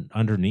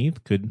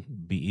underneath could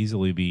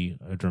easily be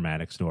a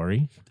dramatic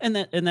story. And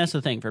that's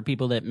the thing for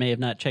people that may have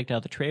not checked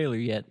out the trailer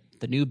yet.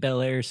 The new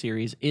Bel Air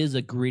series is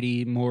a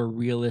gritty, more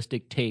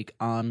realistic take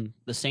on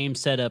the same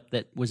setup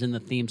that was in the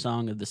theme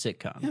song of the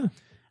sitcom. Yeah.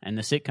 And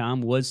the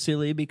sitcom was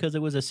silly because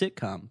it was a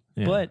sitcom.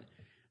 Yeah. But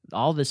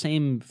all the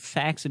same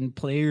facts and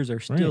players are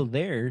still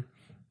there.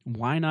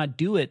 Why not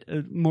do it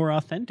more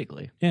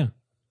authentically? Yeah.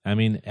 I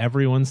mean,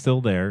 everyone's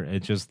still there.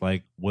 It's just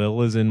like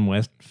Will is in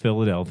West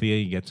Philadelphia.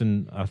 He gets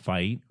in a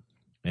fight.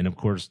 And of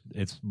course,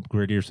 it's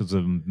grittier, so it's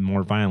a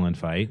more violent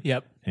fight.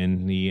 Yep.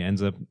 And he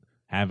ends up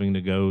having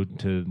to go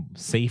to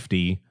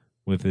safety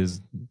with his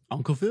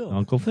Uncle Phil.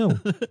 Uncle Phil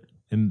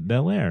in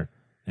Bel Air.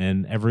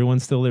 And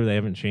everyone's still there. They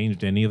haven't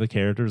changed any of the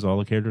characters. All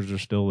the characters are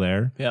still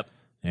there. Yep.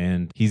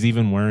 And he's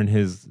even wearing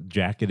his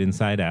jacket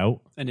inside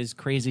out. And his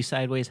crazy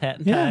sideways hat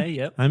and tie.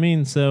 Yep. I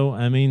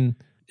mean,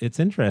 it's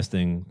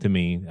interesting to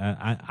me.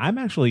 I'm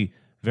actually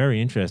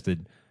very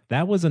interested.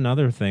 That was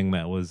another thing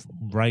that was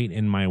right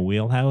in my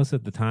wheelhouse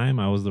at the time.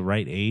 I was the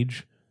right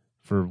age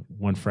for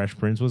when Fresh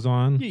Prince was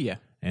on. Yeah.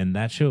 And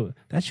that show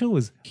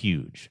was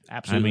huge.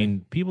 Absolutely. I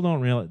mean, people don't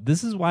realize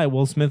this is why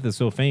Will Smith is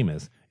so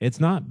famous. It's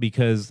not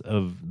because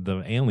of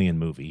the Alien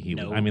movie.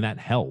 No. I mean, that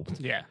helped.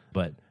 Yeah.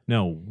 But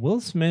no,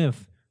 Will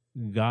Smith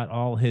got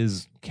all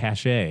his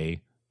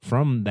cachet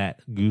from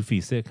that goofy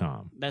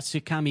sitcom. That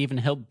sitcom even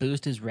helped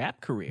boost his rap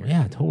career.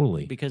 Yeah,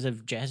 totally. Because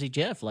of Jazzy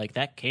Jeff. Like,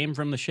 that came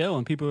from the show,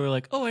 and people were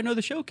like, oh, I know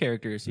the show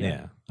characters.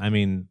 Yeah. I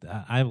mean,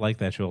 I like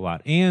that show a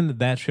lot. And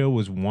that show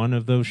was one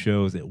of those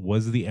shows, it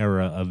was the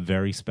era of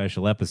very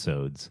special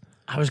episodes.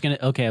 I was going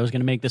to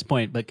make this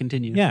point, but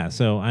continue. Yeah,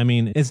 so, I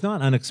mean, it's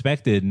not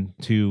unexpected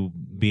to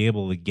be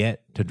able to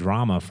get to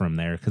drama from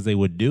there because they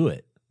would do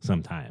it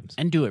sometimes.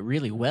 And do it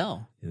really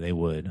well. They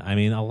would. I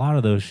mean, a lot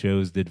of those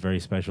shows did very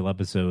special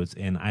episodes,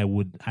 and I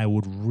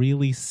would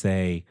really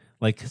say,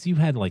 like, because you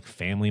had like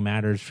Family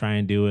Matters try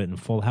and do it, and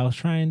Full House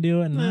try and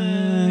do it,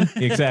 and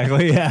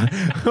exactly, yeah.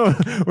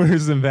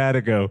 Where's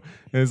Simpatico?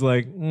 It's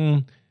like,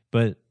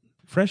 but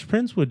Fresh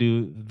Prince would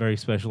do very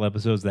special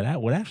episodes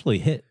that would actually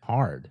hit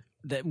hard.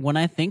 That when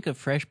I think of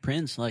Fresh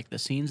Prince, like the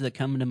scenes that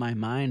come into my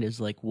mind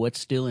is like what's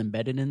still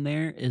embedded in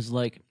there is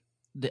like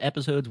the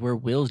episodes where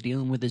Will's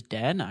dealing with his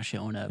dad not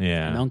showing up.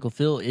 Yeah. And Uncle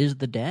Phil is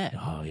the dad.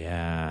 Oh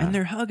yeah, And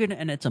they're hugging,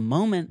 and it's a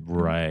moment.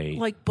 right.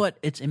 Like, but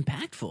it's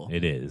impactful.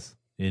 It is.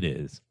 It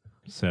is.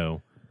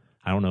 So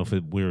I don't know if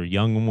we were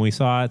young when we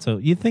saw it. So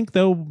you think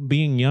though,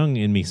 being young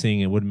and me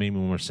seeing it would have made me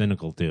more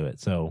cynical to it.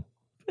 So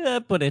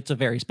But it's a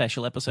very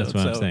special episode. That's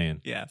what I'm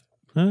saying. Yeah.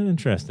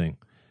 Interesting.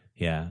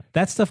 Yeah,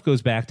 that stuff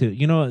goes back to,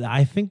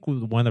 I think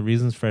one of the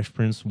reasons Fresh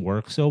Prince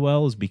works so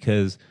well is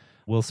because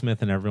Will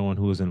Smith and everyone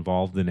who was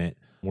involved in it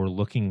were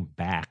looking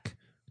back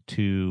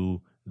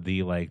to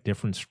the like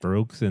Different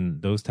Strokes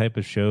and those type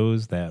of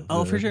shows that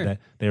for sure. that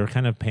they were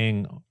kind of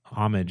paying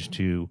homage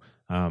to,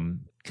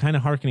 kind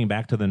of harkening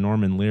back to the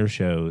Norman Lear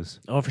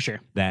shows Oh, for sure.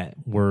 that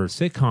were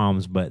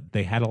sitcoms, but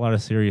they had a lot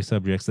of serious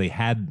subjects. They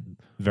had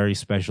very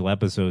special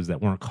episodes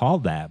that weren't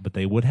called that, but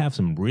they would have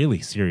some really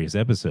serious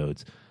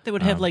episodes. They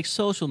would have like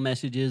social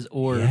messages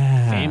or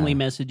yeah. family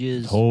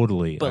messages.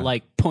 Totally. But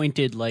like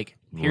pointed, like,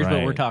 here's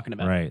what we're talking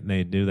about. Right.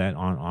 They do that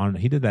on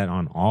he did that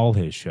on all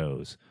his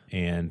shows.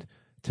 And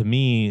to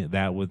me,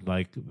 that would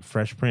like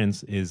Fresh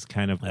Prince is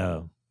kind of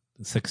a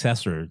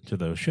successor to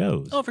those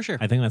shows. Oh, for sure.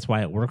 I think that's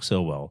why it works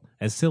so well.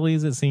 As silly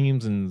as it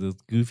seems and the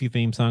goofy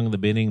theme song of the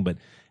bidding, but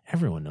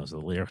everyone knows the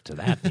lyric to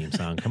that theme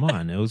song. Come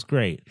on. It was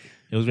great.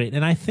 It was great.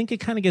 And I think it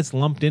kind of gets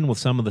lumped in with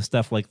some of the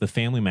stuff like the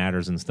Family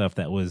Matters and stuff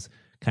that was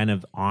kind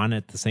of on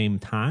at the same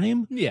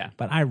time. Yeah.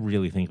 But I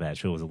really think that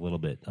show was a little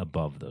bit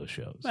above those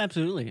shows.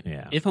 Absolutely.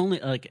 Yeah. If only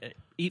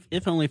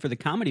if only for the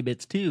comedy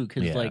bits too,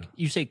 because Yeah. like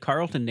you say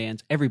Carlton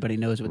dance, everybody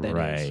knows what that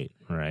is.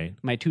 Right.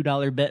 My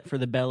 $2 bet for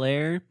the Bel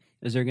Air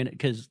is they're gonna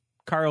because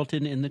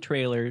Carlton in the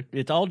trailer,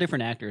 it's all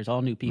different actors,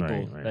 all new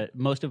people, Right. but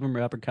most of them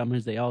are up and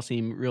comers. They all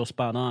seem real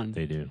spot on.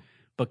 They do.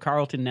 But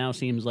Carlton now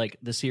seems like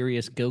the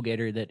serious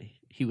go-getter that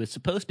he was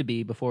supposed to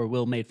be before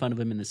Will made fun of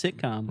him in the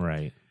sitcom.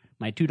 Right.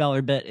 My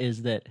 $2 bet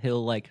is that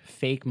he'll like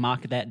fake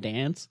mock that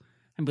dance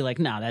and be like,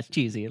 nah, that's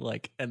cheesy.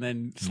 Like, and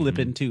then slip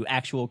into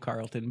actual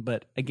Carlton.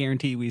 But I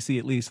guarantee we see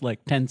at least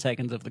like 10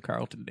 seconds of the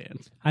Carlton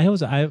dance.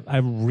 I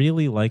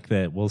really like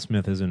that Will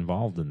Smith is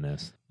involved in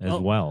this as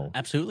well.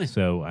 Absolutely.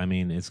 So I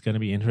mean, it's going to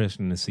be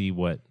interesting to see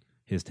what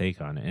his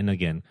take on it. And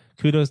again,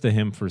 kudos to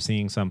him for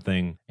seeing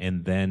something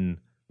and then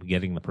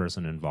getting the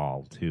person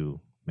involved who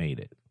made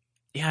it.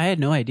 Yeah, I had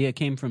no idea it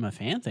came from a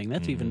fan thing.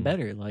 That's even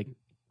better. Like,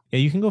 Yeah,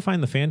 you can go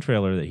find the fan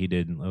trailer that he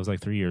did. It was like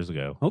 3 years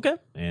ago. okay.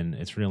 And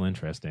it's real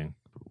interesting.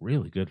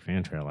 Really good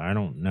fan trailer. I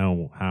don't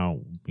know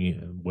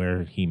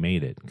where he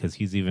made it because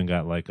he's even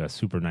got like a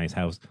super nice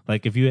house.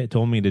 Like if you had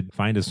told me to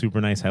find a super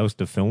nice house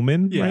to film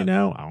in right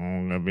now,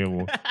 I'm gonna be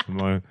able.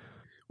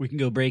 We can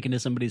go break into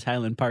somebody's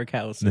Highland Park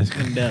house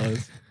in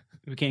Dallas.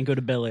 We can't go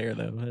to Bel Air,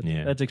 though.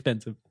 That's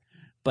expensive.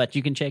 But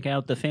you can check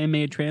out the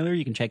fan-made trailer.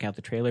 You can check out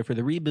the trailer for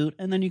the reboot.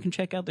 And then you can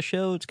check out the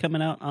show. It's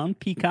coming out on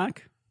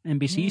Peacock,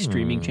 NBC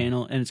streaming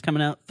channel. And it's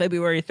coming out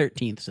February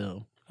 13th.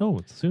 So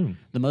it's soon.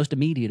 The most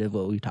immediate of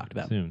what we talked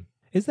about. Soon.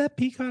 Is that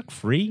Peacock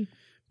free?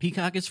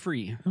 Peacock is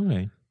free.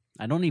 Okay.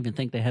 I don't even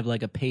think they have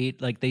like a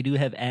paid, like they do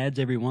have ads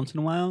every once in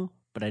a while,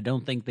 but I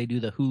don't think they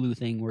do the Hulu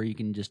thing where you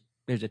can just,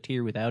 there's a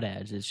tier without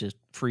ads. It's just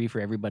free for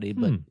everybody,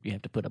 but you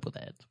have to put up with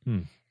ads.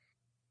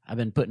 I've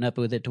been putting up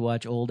with it to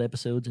watch old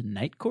episodes of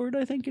Night Court,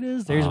 I think it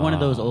is. There's one of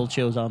those old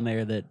shows on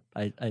there that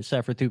I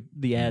suffer through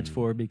the ads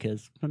for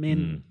because, I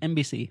mean,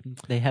 NBC,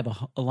 they have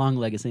a long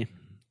legacy.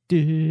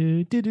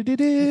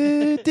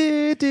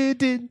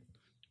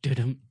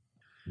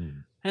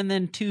 And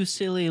then two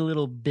silly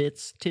little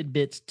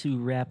tidbits to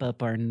wrap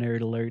up our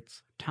nerd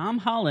alerts. Tom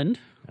Holland,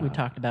 we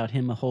talked about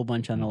him a whole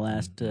bunch on the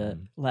last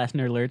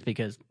nerd alert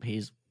because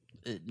he's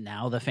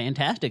now the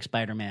Fantastic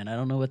Spider-Man. I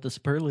don't know what the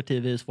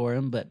superlative is for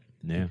him, but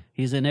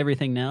he's in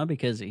everything now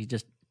because he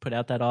just put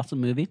out that awesome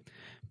movie.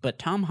 But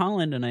Tom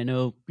Holland, and I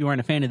know you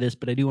aren't a fan of this,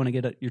 but I do want to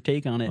get your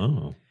take on it.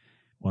 Oh,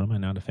 what am I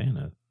not a fan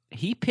of?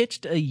 He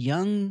pitched a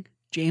young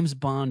James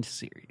Bond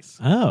series.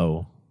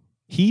 Oh,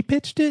 he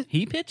pitched it?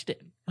 He pitched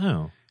it.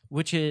 Oh.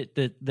 Which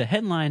the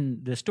headline,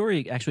 the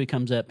story actually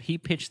comes up. He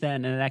pitched that,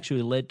 and it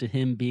actually led to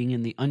him being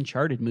in the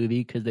Uncharted movie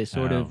because they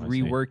sort of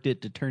reworked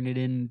it to turn it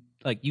in,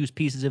 like use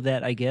pieces of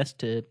that, I guess,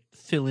 to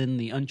fill in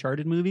the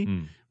Uncharted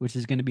movie, which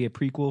is going to be a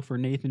prequel for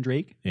Nathan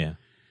Drake. Yeah.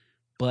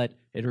 But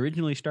it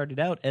originally started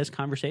out as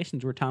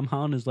conversations where Tom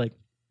Holland is like,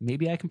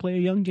 maybe I can play a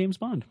young James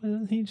Bond.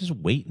 Well, he just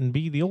wait and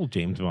be the old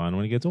James Bond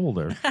when he gets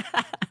older.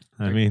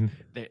 I mean,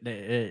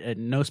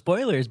 no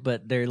spoilers,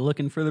 but they're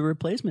looking for the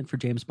replacement for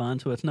James Bond,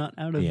 so it's not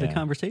out of the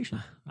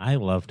conversation. I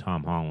love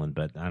Tom Holland,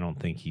 but I don't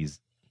think he's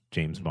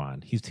James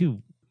Bond. He's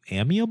too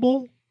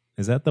amiable.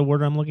 Is that the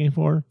word I'm looking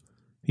for?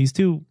 He's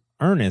too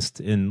earnest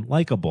and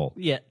likable.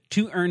 Yeah,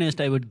 too earnest,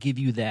 I would give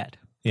you that.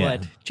 Yeah.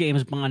 But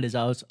James Bond is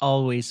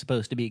always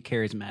supposed to be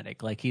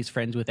charismatic, like he's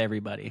friends with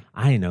everybody.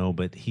 I know,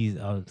 but he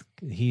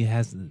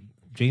has...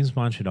 James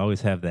Bond should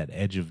always have that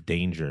edge of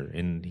danger,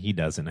 and he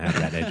doesn't have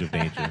that edge of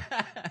danger.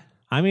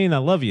 I mean, I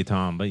love you,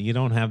 Tom, but you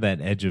don't have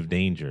that edge of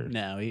danger.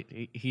 No,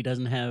 he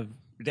doesn't have.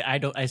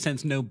 I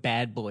sense no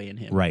bad boy in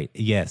him. Right?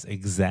 Yes,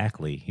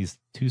 exactly. He's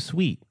too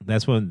sweet.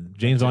 That's when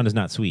James Bond is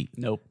not sweet.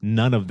 Nope.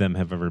 None of them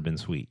have ever been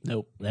sweet.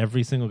 Nope.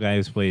 Every single guy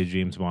who's played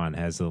James Bond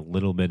has a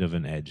little bit of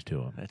an edge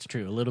to him. That's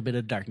true. A little bit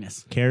of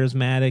darkness.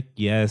 Charismatic,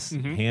 yes.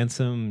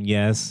 Handsome,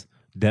 yes.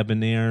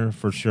 Debonair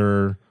for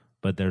sure.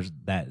 But there's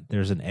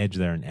an edge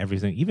there in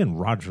everything. Even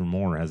Roger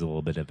Moore has a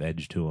little bit of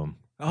edge to him.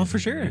 Oh, for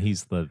sure.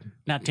 He's the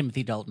not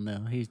Timothy Dalton though.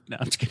 No,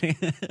 I'm just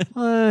kidding.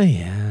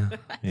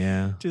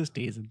 Yeah. Just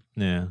teasing.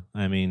 Yeah,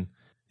 I mean,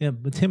 yeah,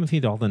 but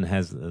Timothy Dalton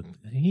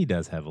he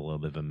does have a little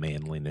bit of a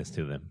manliness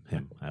to him.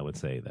 I would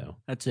say though.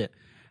 That's it.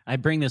 I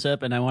bring this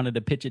up and I wanted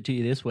to pitch it to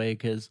you this way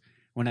because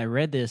when I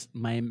read this,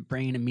 my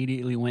brain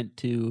immediately went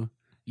to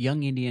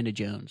Young Indiana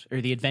Jones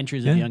or The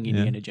Adventures of Young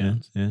Indiana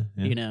Jones. Yeah.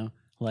 You know.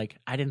 Like,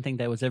 I didn't think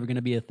that was ever going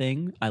to be a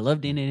thing. I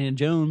loved Indiana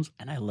Jones,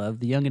 and I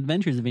loved The Young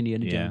Adventures of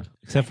Indiana Jones.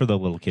 Except for the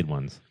little kid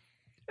ones.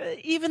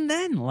 Even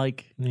then,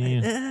 like...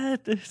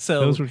 So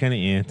those were kind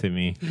of to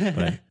me.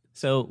 But.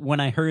 So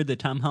when I heard that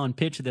Tom Holland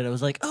pitched that, I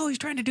was like, oh, he's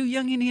trying to do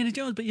Young Indiana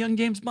Jones, but Young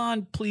James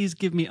Bond, please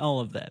give me all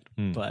of that.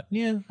 But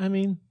yeah, I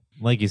mean...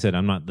 Like you said,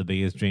 I'm not the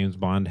biggest James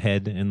Bond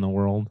head in the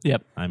world.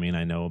 Yep. I mean,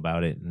 I know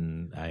about it,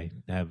 and I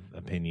have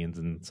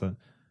opinions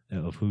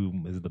of who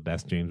is the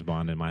best James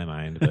Bond in my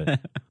mind, but...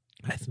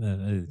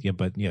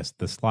 but yes,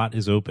 the slot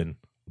is open,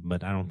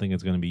 but I don't think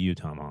it's going to be you,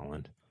 Tom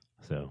Holland.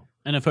 So,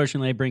 and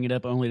unfortunately, I bring it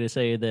up only to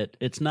say that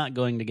it's not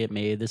going to get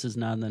made. This is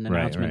not an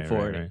announcement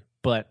for it. Right.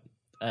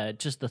 But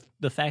just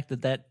the fact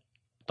that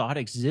thought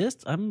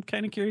exists, I'm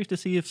kind of curious to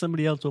see if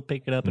somebody else will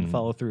pick it up and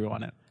follow through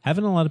on it.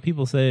 Haven't a lot of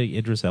people say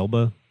Idris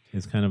Elba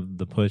is kind of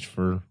the push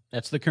for?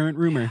 That's the current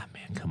rumor. Yeah,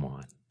 man, come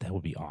on. That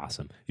would be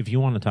awesome. If you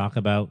want to talk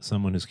about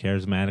someone who's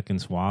charismatic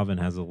and suave and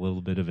has a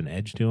little bit of an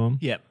edge to him.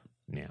 Yep.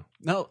 Yeah.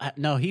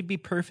 No, he'd be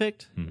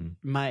perfect.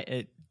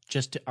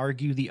 Just to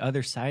argue the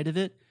other side of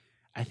it,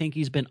 I think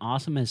he's been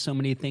awesome as so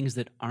many things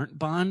that aren't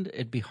Bond.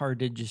 It'd be hard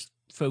to just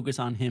focus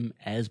on him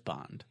as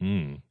Bond.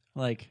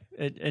 Like,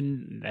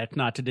 and that's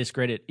not to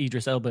discredit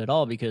Idris Elba at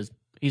all because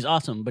he's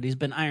awesome. But he's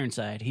been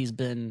Ironside. He's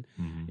been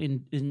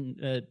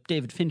in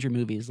David Fincher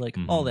movies, like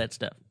all that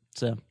stuff.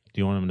 So, do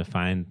you want him to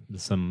find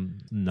some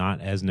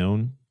not as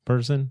known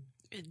person?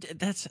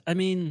 I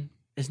mean.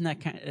 isn't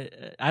that kind of,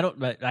 I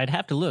don't, I'd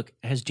have to look.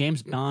 Has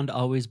James Bond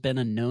always been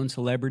a known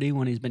celebrity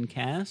when he's been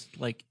cast?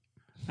 Like,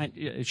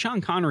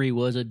 Sean Connery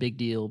was a big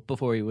deal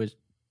before he was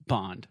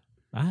Bond,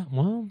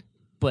 Well,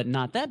 but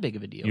not that big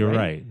of a deal. you're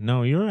right.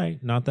 No, you're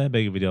right. Not that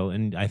big of a deal.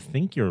 And I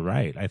think you're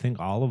right. I think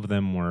all of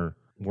them were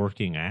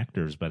working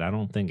actors, but I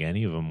don't think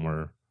any of them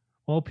were.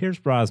 Well, Pierce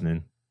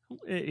Brosnan.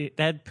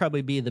 That'd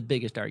probably be the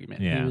biggest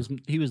argument. Yeah.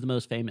 He was the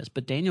most famous,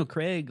 but Daniel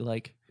Craig,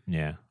 like,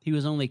 Yeah. he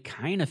was only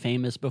kind of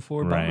famous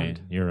before Right.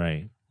 Bond. You're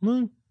right.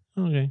 Well,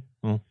 okay.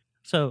 Well,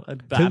 So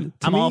To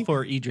I'm all me-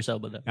 for Idris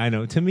Elba though. I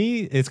know. To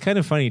me, it's kind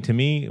of funny. To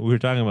me, we were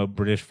talking about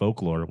British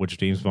folklore, which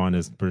James Bond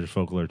is British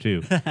folklore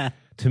too.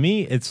 To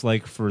me, it's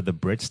like for the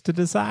Brits to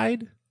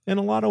decide in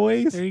a lot of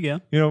ways. There you go.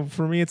 You know,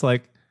 for me, it's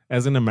like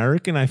as an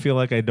American, I feel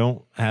like I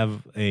don't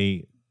have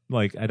a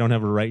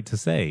right to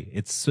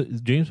say.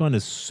 James Bond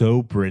is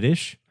so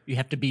British. You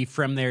have to be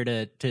from there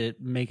to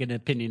make an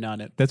opinion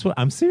on it. That's what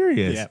I'm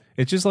serious. Yeah.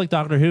 It's just like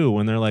Doctor Who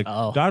when they're like,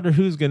 Oh. Doctor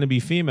Who's going to be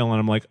female, and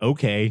I'm like,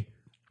 okay.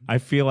 I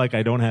feel like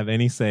I don't have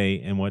any say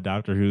in what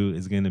Doctor Who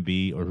is going to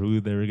be, or who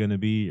they're going to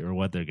be, or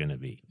what they're going to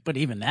be. But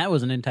even that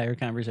was an entire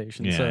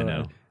conversation. Yeah, so I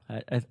know.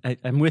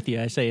 I'm with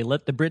you. I say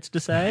let the Brits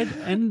decide,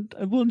 and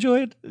we'll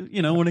enjoy it.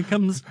 You know, when it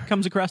comes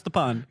across the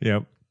pond.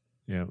 Yep.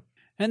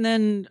 And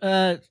then,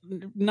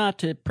 not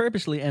to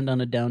purposely end on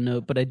a down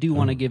note, but I do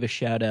want to give a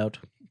shout out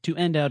to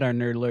end out our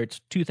Nerd Alerts.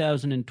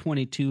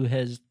 2022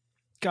 has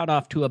got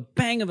off to a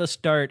bang of a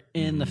start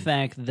in the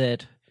fact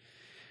that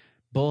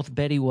both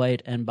Betty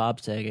White and Bob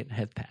Saget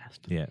have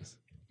passed. Yes.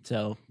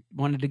 So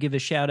wanted to give a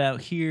shout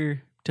out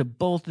here to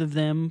both of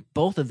them.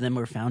 Both of them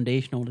were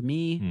foundational to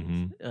me.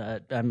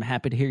 Mm-hmm. I'm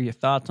happy to hear your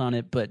thoughts on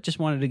it, but just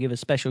wanted to give a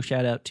special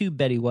shout out to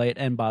Betty White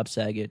and Bob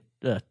Saget.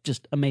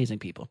 Just amazing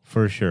people.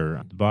 For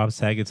sure. Bob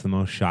Saget's the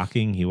most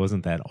shocking. He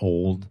wasn't that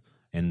old.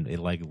 And it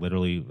like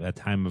literally at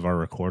time of our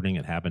recording,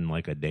 it happened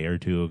like a day or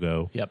two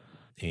ago. Yep.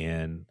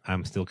 And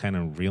I'm still kind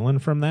of reeling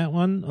from that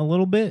one a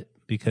little bit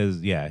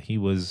because, yeah, he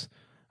was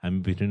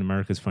between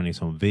America's Funniest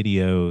Home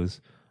Videos,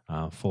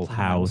 Full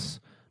House,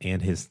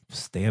 and his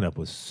stand-up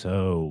was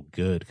so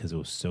good because it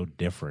was so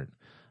different.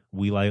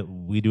 We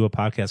do a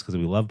podcast because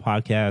we love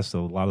podcasts.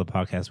 So a lot of the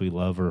podcasts we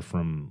love are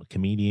from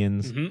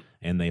comedians,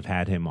 and they've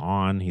had him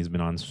on. He's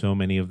been on so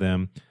many of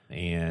them,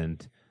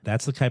 and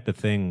that's the type of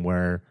thing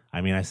where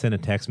I sent a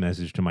text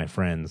message to my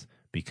friends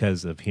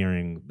because of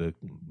hearing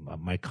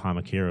my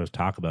comic heroes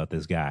talk about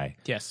this guy.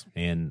 Yes.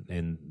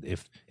 And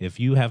if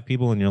you have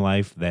people in your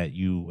life that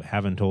you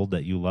haven't told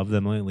that you love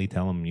them lately,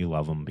 tell them you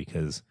love them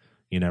because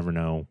you never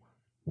know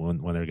when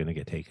they're going to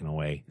get taken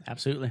away.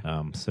 Absolutely.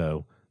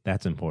 So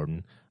that's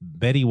important.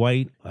 Betty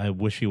White, I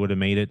wish she would have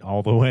made it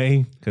all the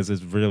way because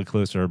it's really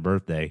close to her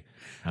birthday.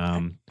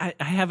 I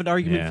have an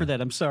argument Yeah. for that.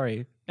 I'm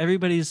sorry.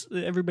 Everybody's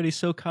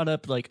so caught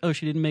up like, oh,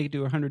 she didn't make it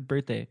to her 100th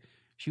birthday.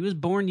 She was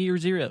born year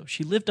 0.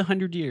 She lived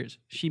 100 years.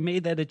 She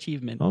made that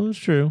achievement. Oh, that's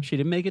true. She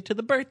didn't make it to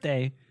the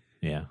birthday,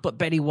 Yeah, but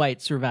Betty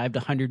White survived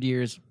 100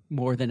 years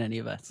more than any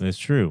of us. that's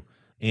true.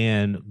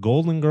 And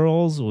Golden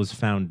Girls was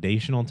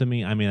foundational to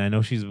me. I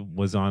know she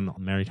was on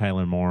Mary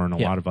Tyler Moore and a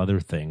lot of other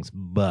things,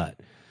 but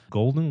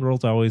Golden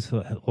Girls always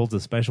holds a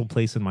special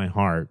place in my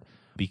heart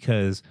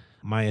because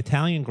my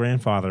Italian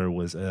grandfather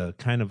was a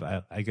kind of,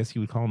 I guess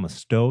you would call him a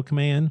stoic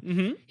man.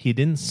 Mm-hmm. He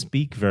didn't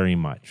speak very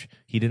much.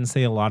 He didn't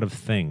say a lot of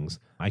things.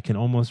 I can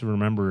almost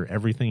remember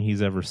everything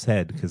he's ever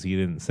said because he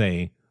didn't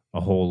say a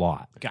whole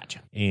lot.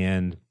 Gotcha.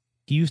 And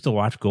he used to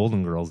watch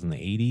Golden Girls in the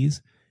 80s,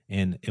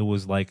 and it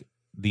was like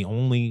the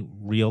only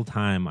real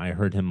time I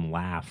heard him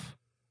laugh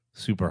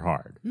super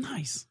hard.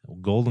 Nice.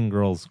 Golden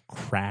Girls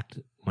cracked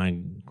my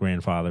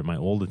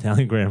old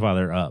Italian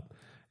grandfather up,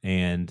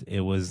 and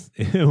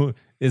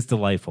it's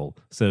delightful.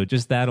 So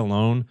just that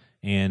alone.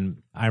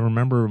 And I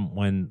remember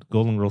when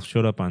Golden Girls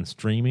showed up on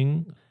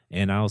streaming,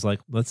 and I was like,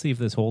 let's see if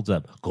this holds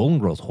up. Golden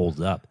Girls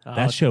holds up.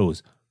 That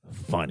show's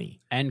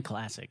funny. And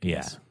classic. Yeah,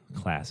 Yes.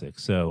 classic.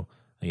 So,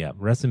 yeah,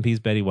 rest in peace,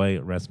 Betty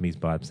White. Rest in peace,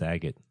 Bob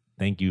Saget.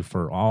 Thank you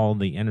for all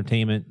the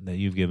entertainment that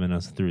you've given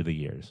us through the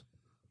years.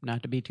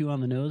 Not to be too on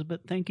the nose,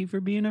 but thank you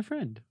for being a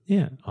friend.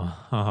 Yeah.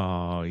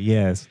 Oh,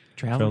 yes.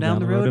 Travel down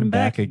the road and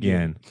back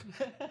again.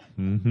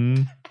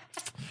 Mm-hmm.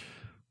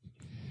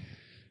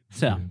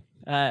 So,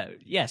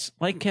 yes,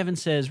 like Kevin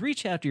says,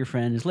 reach out to your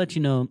friends, let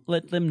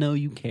them know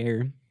you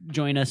care.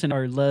 Join us in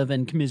our love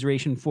and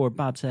commiseration for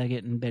Bob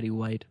Saget and Betty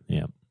White.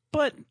 Yeah.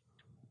 But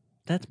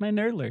that's my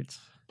nerd alerts.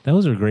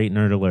 Those are great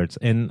nerd alerts.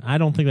 And I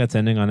don't think that's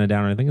ending on a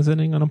downer. I think it's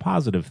ending on a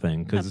positive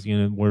thing because,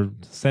 we're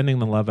sending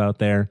the love out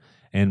there.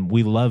 And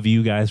we love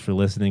you guys for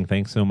listening.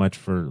 Thanks so much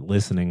for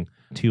listening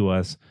to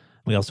us.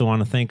 We also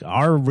want to thank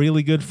our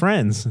really good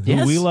friends who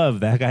Yes. we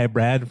love. That guy,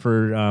 Brad,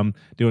 for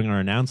doing our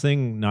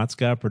announcing, Not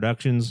Scott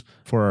Productions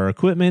for our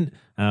equipment.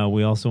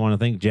 We also want to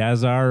thank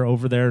Jazzar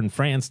over there in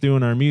France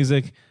doing our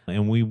music.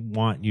 And we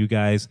want you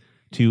guys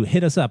to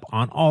hit us up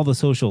on all the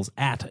socials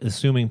at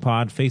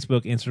AssumingPod,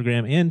 Facebook,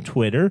 Instagram, and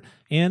Twitter.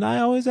 And I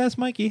always ask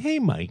Mikey, hey,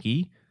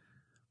 Mikey,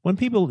 when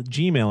people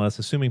Gmail us,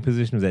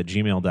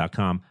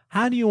 assumingpositions@gmail.com,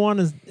 how do you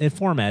want it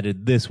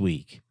formatted this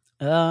week?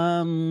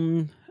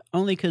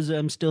 Only because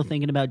I'm still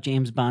thinking about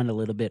James Bond a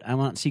little bit. I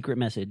want secret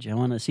message. I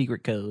want a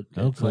secret code.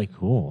 It's Okay,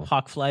 cool.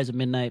 Hawk flies at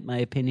midnight. My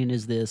opinion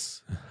is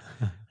this.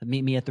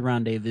 Meet me at the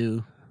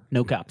rendezvous.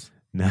 No cops.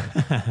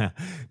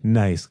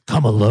 Nice.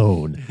 Come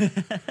alone.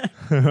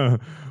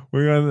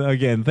 We're going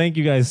again. Thank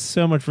you guys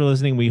so much for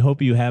listening. We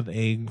hope you have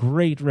a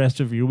great rest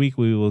of your week.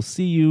 We will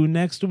see you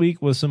next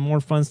week with some more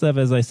fun stuff.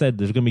 As I said,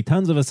 there's going to be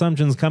tons of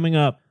assumptions coming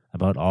up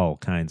about all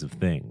kinds of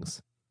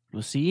things.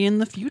 We'll see you in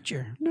the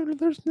future. Nerd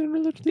alerts.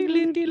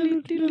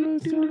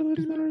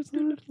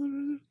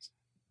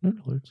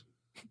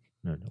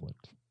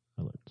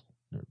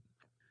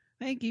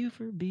 Thank you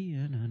for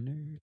being a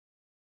nerd.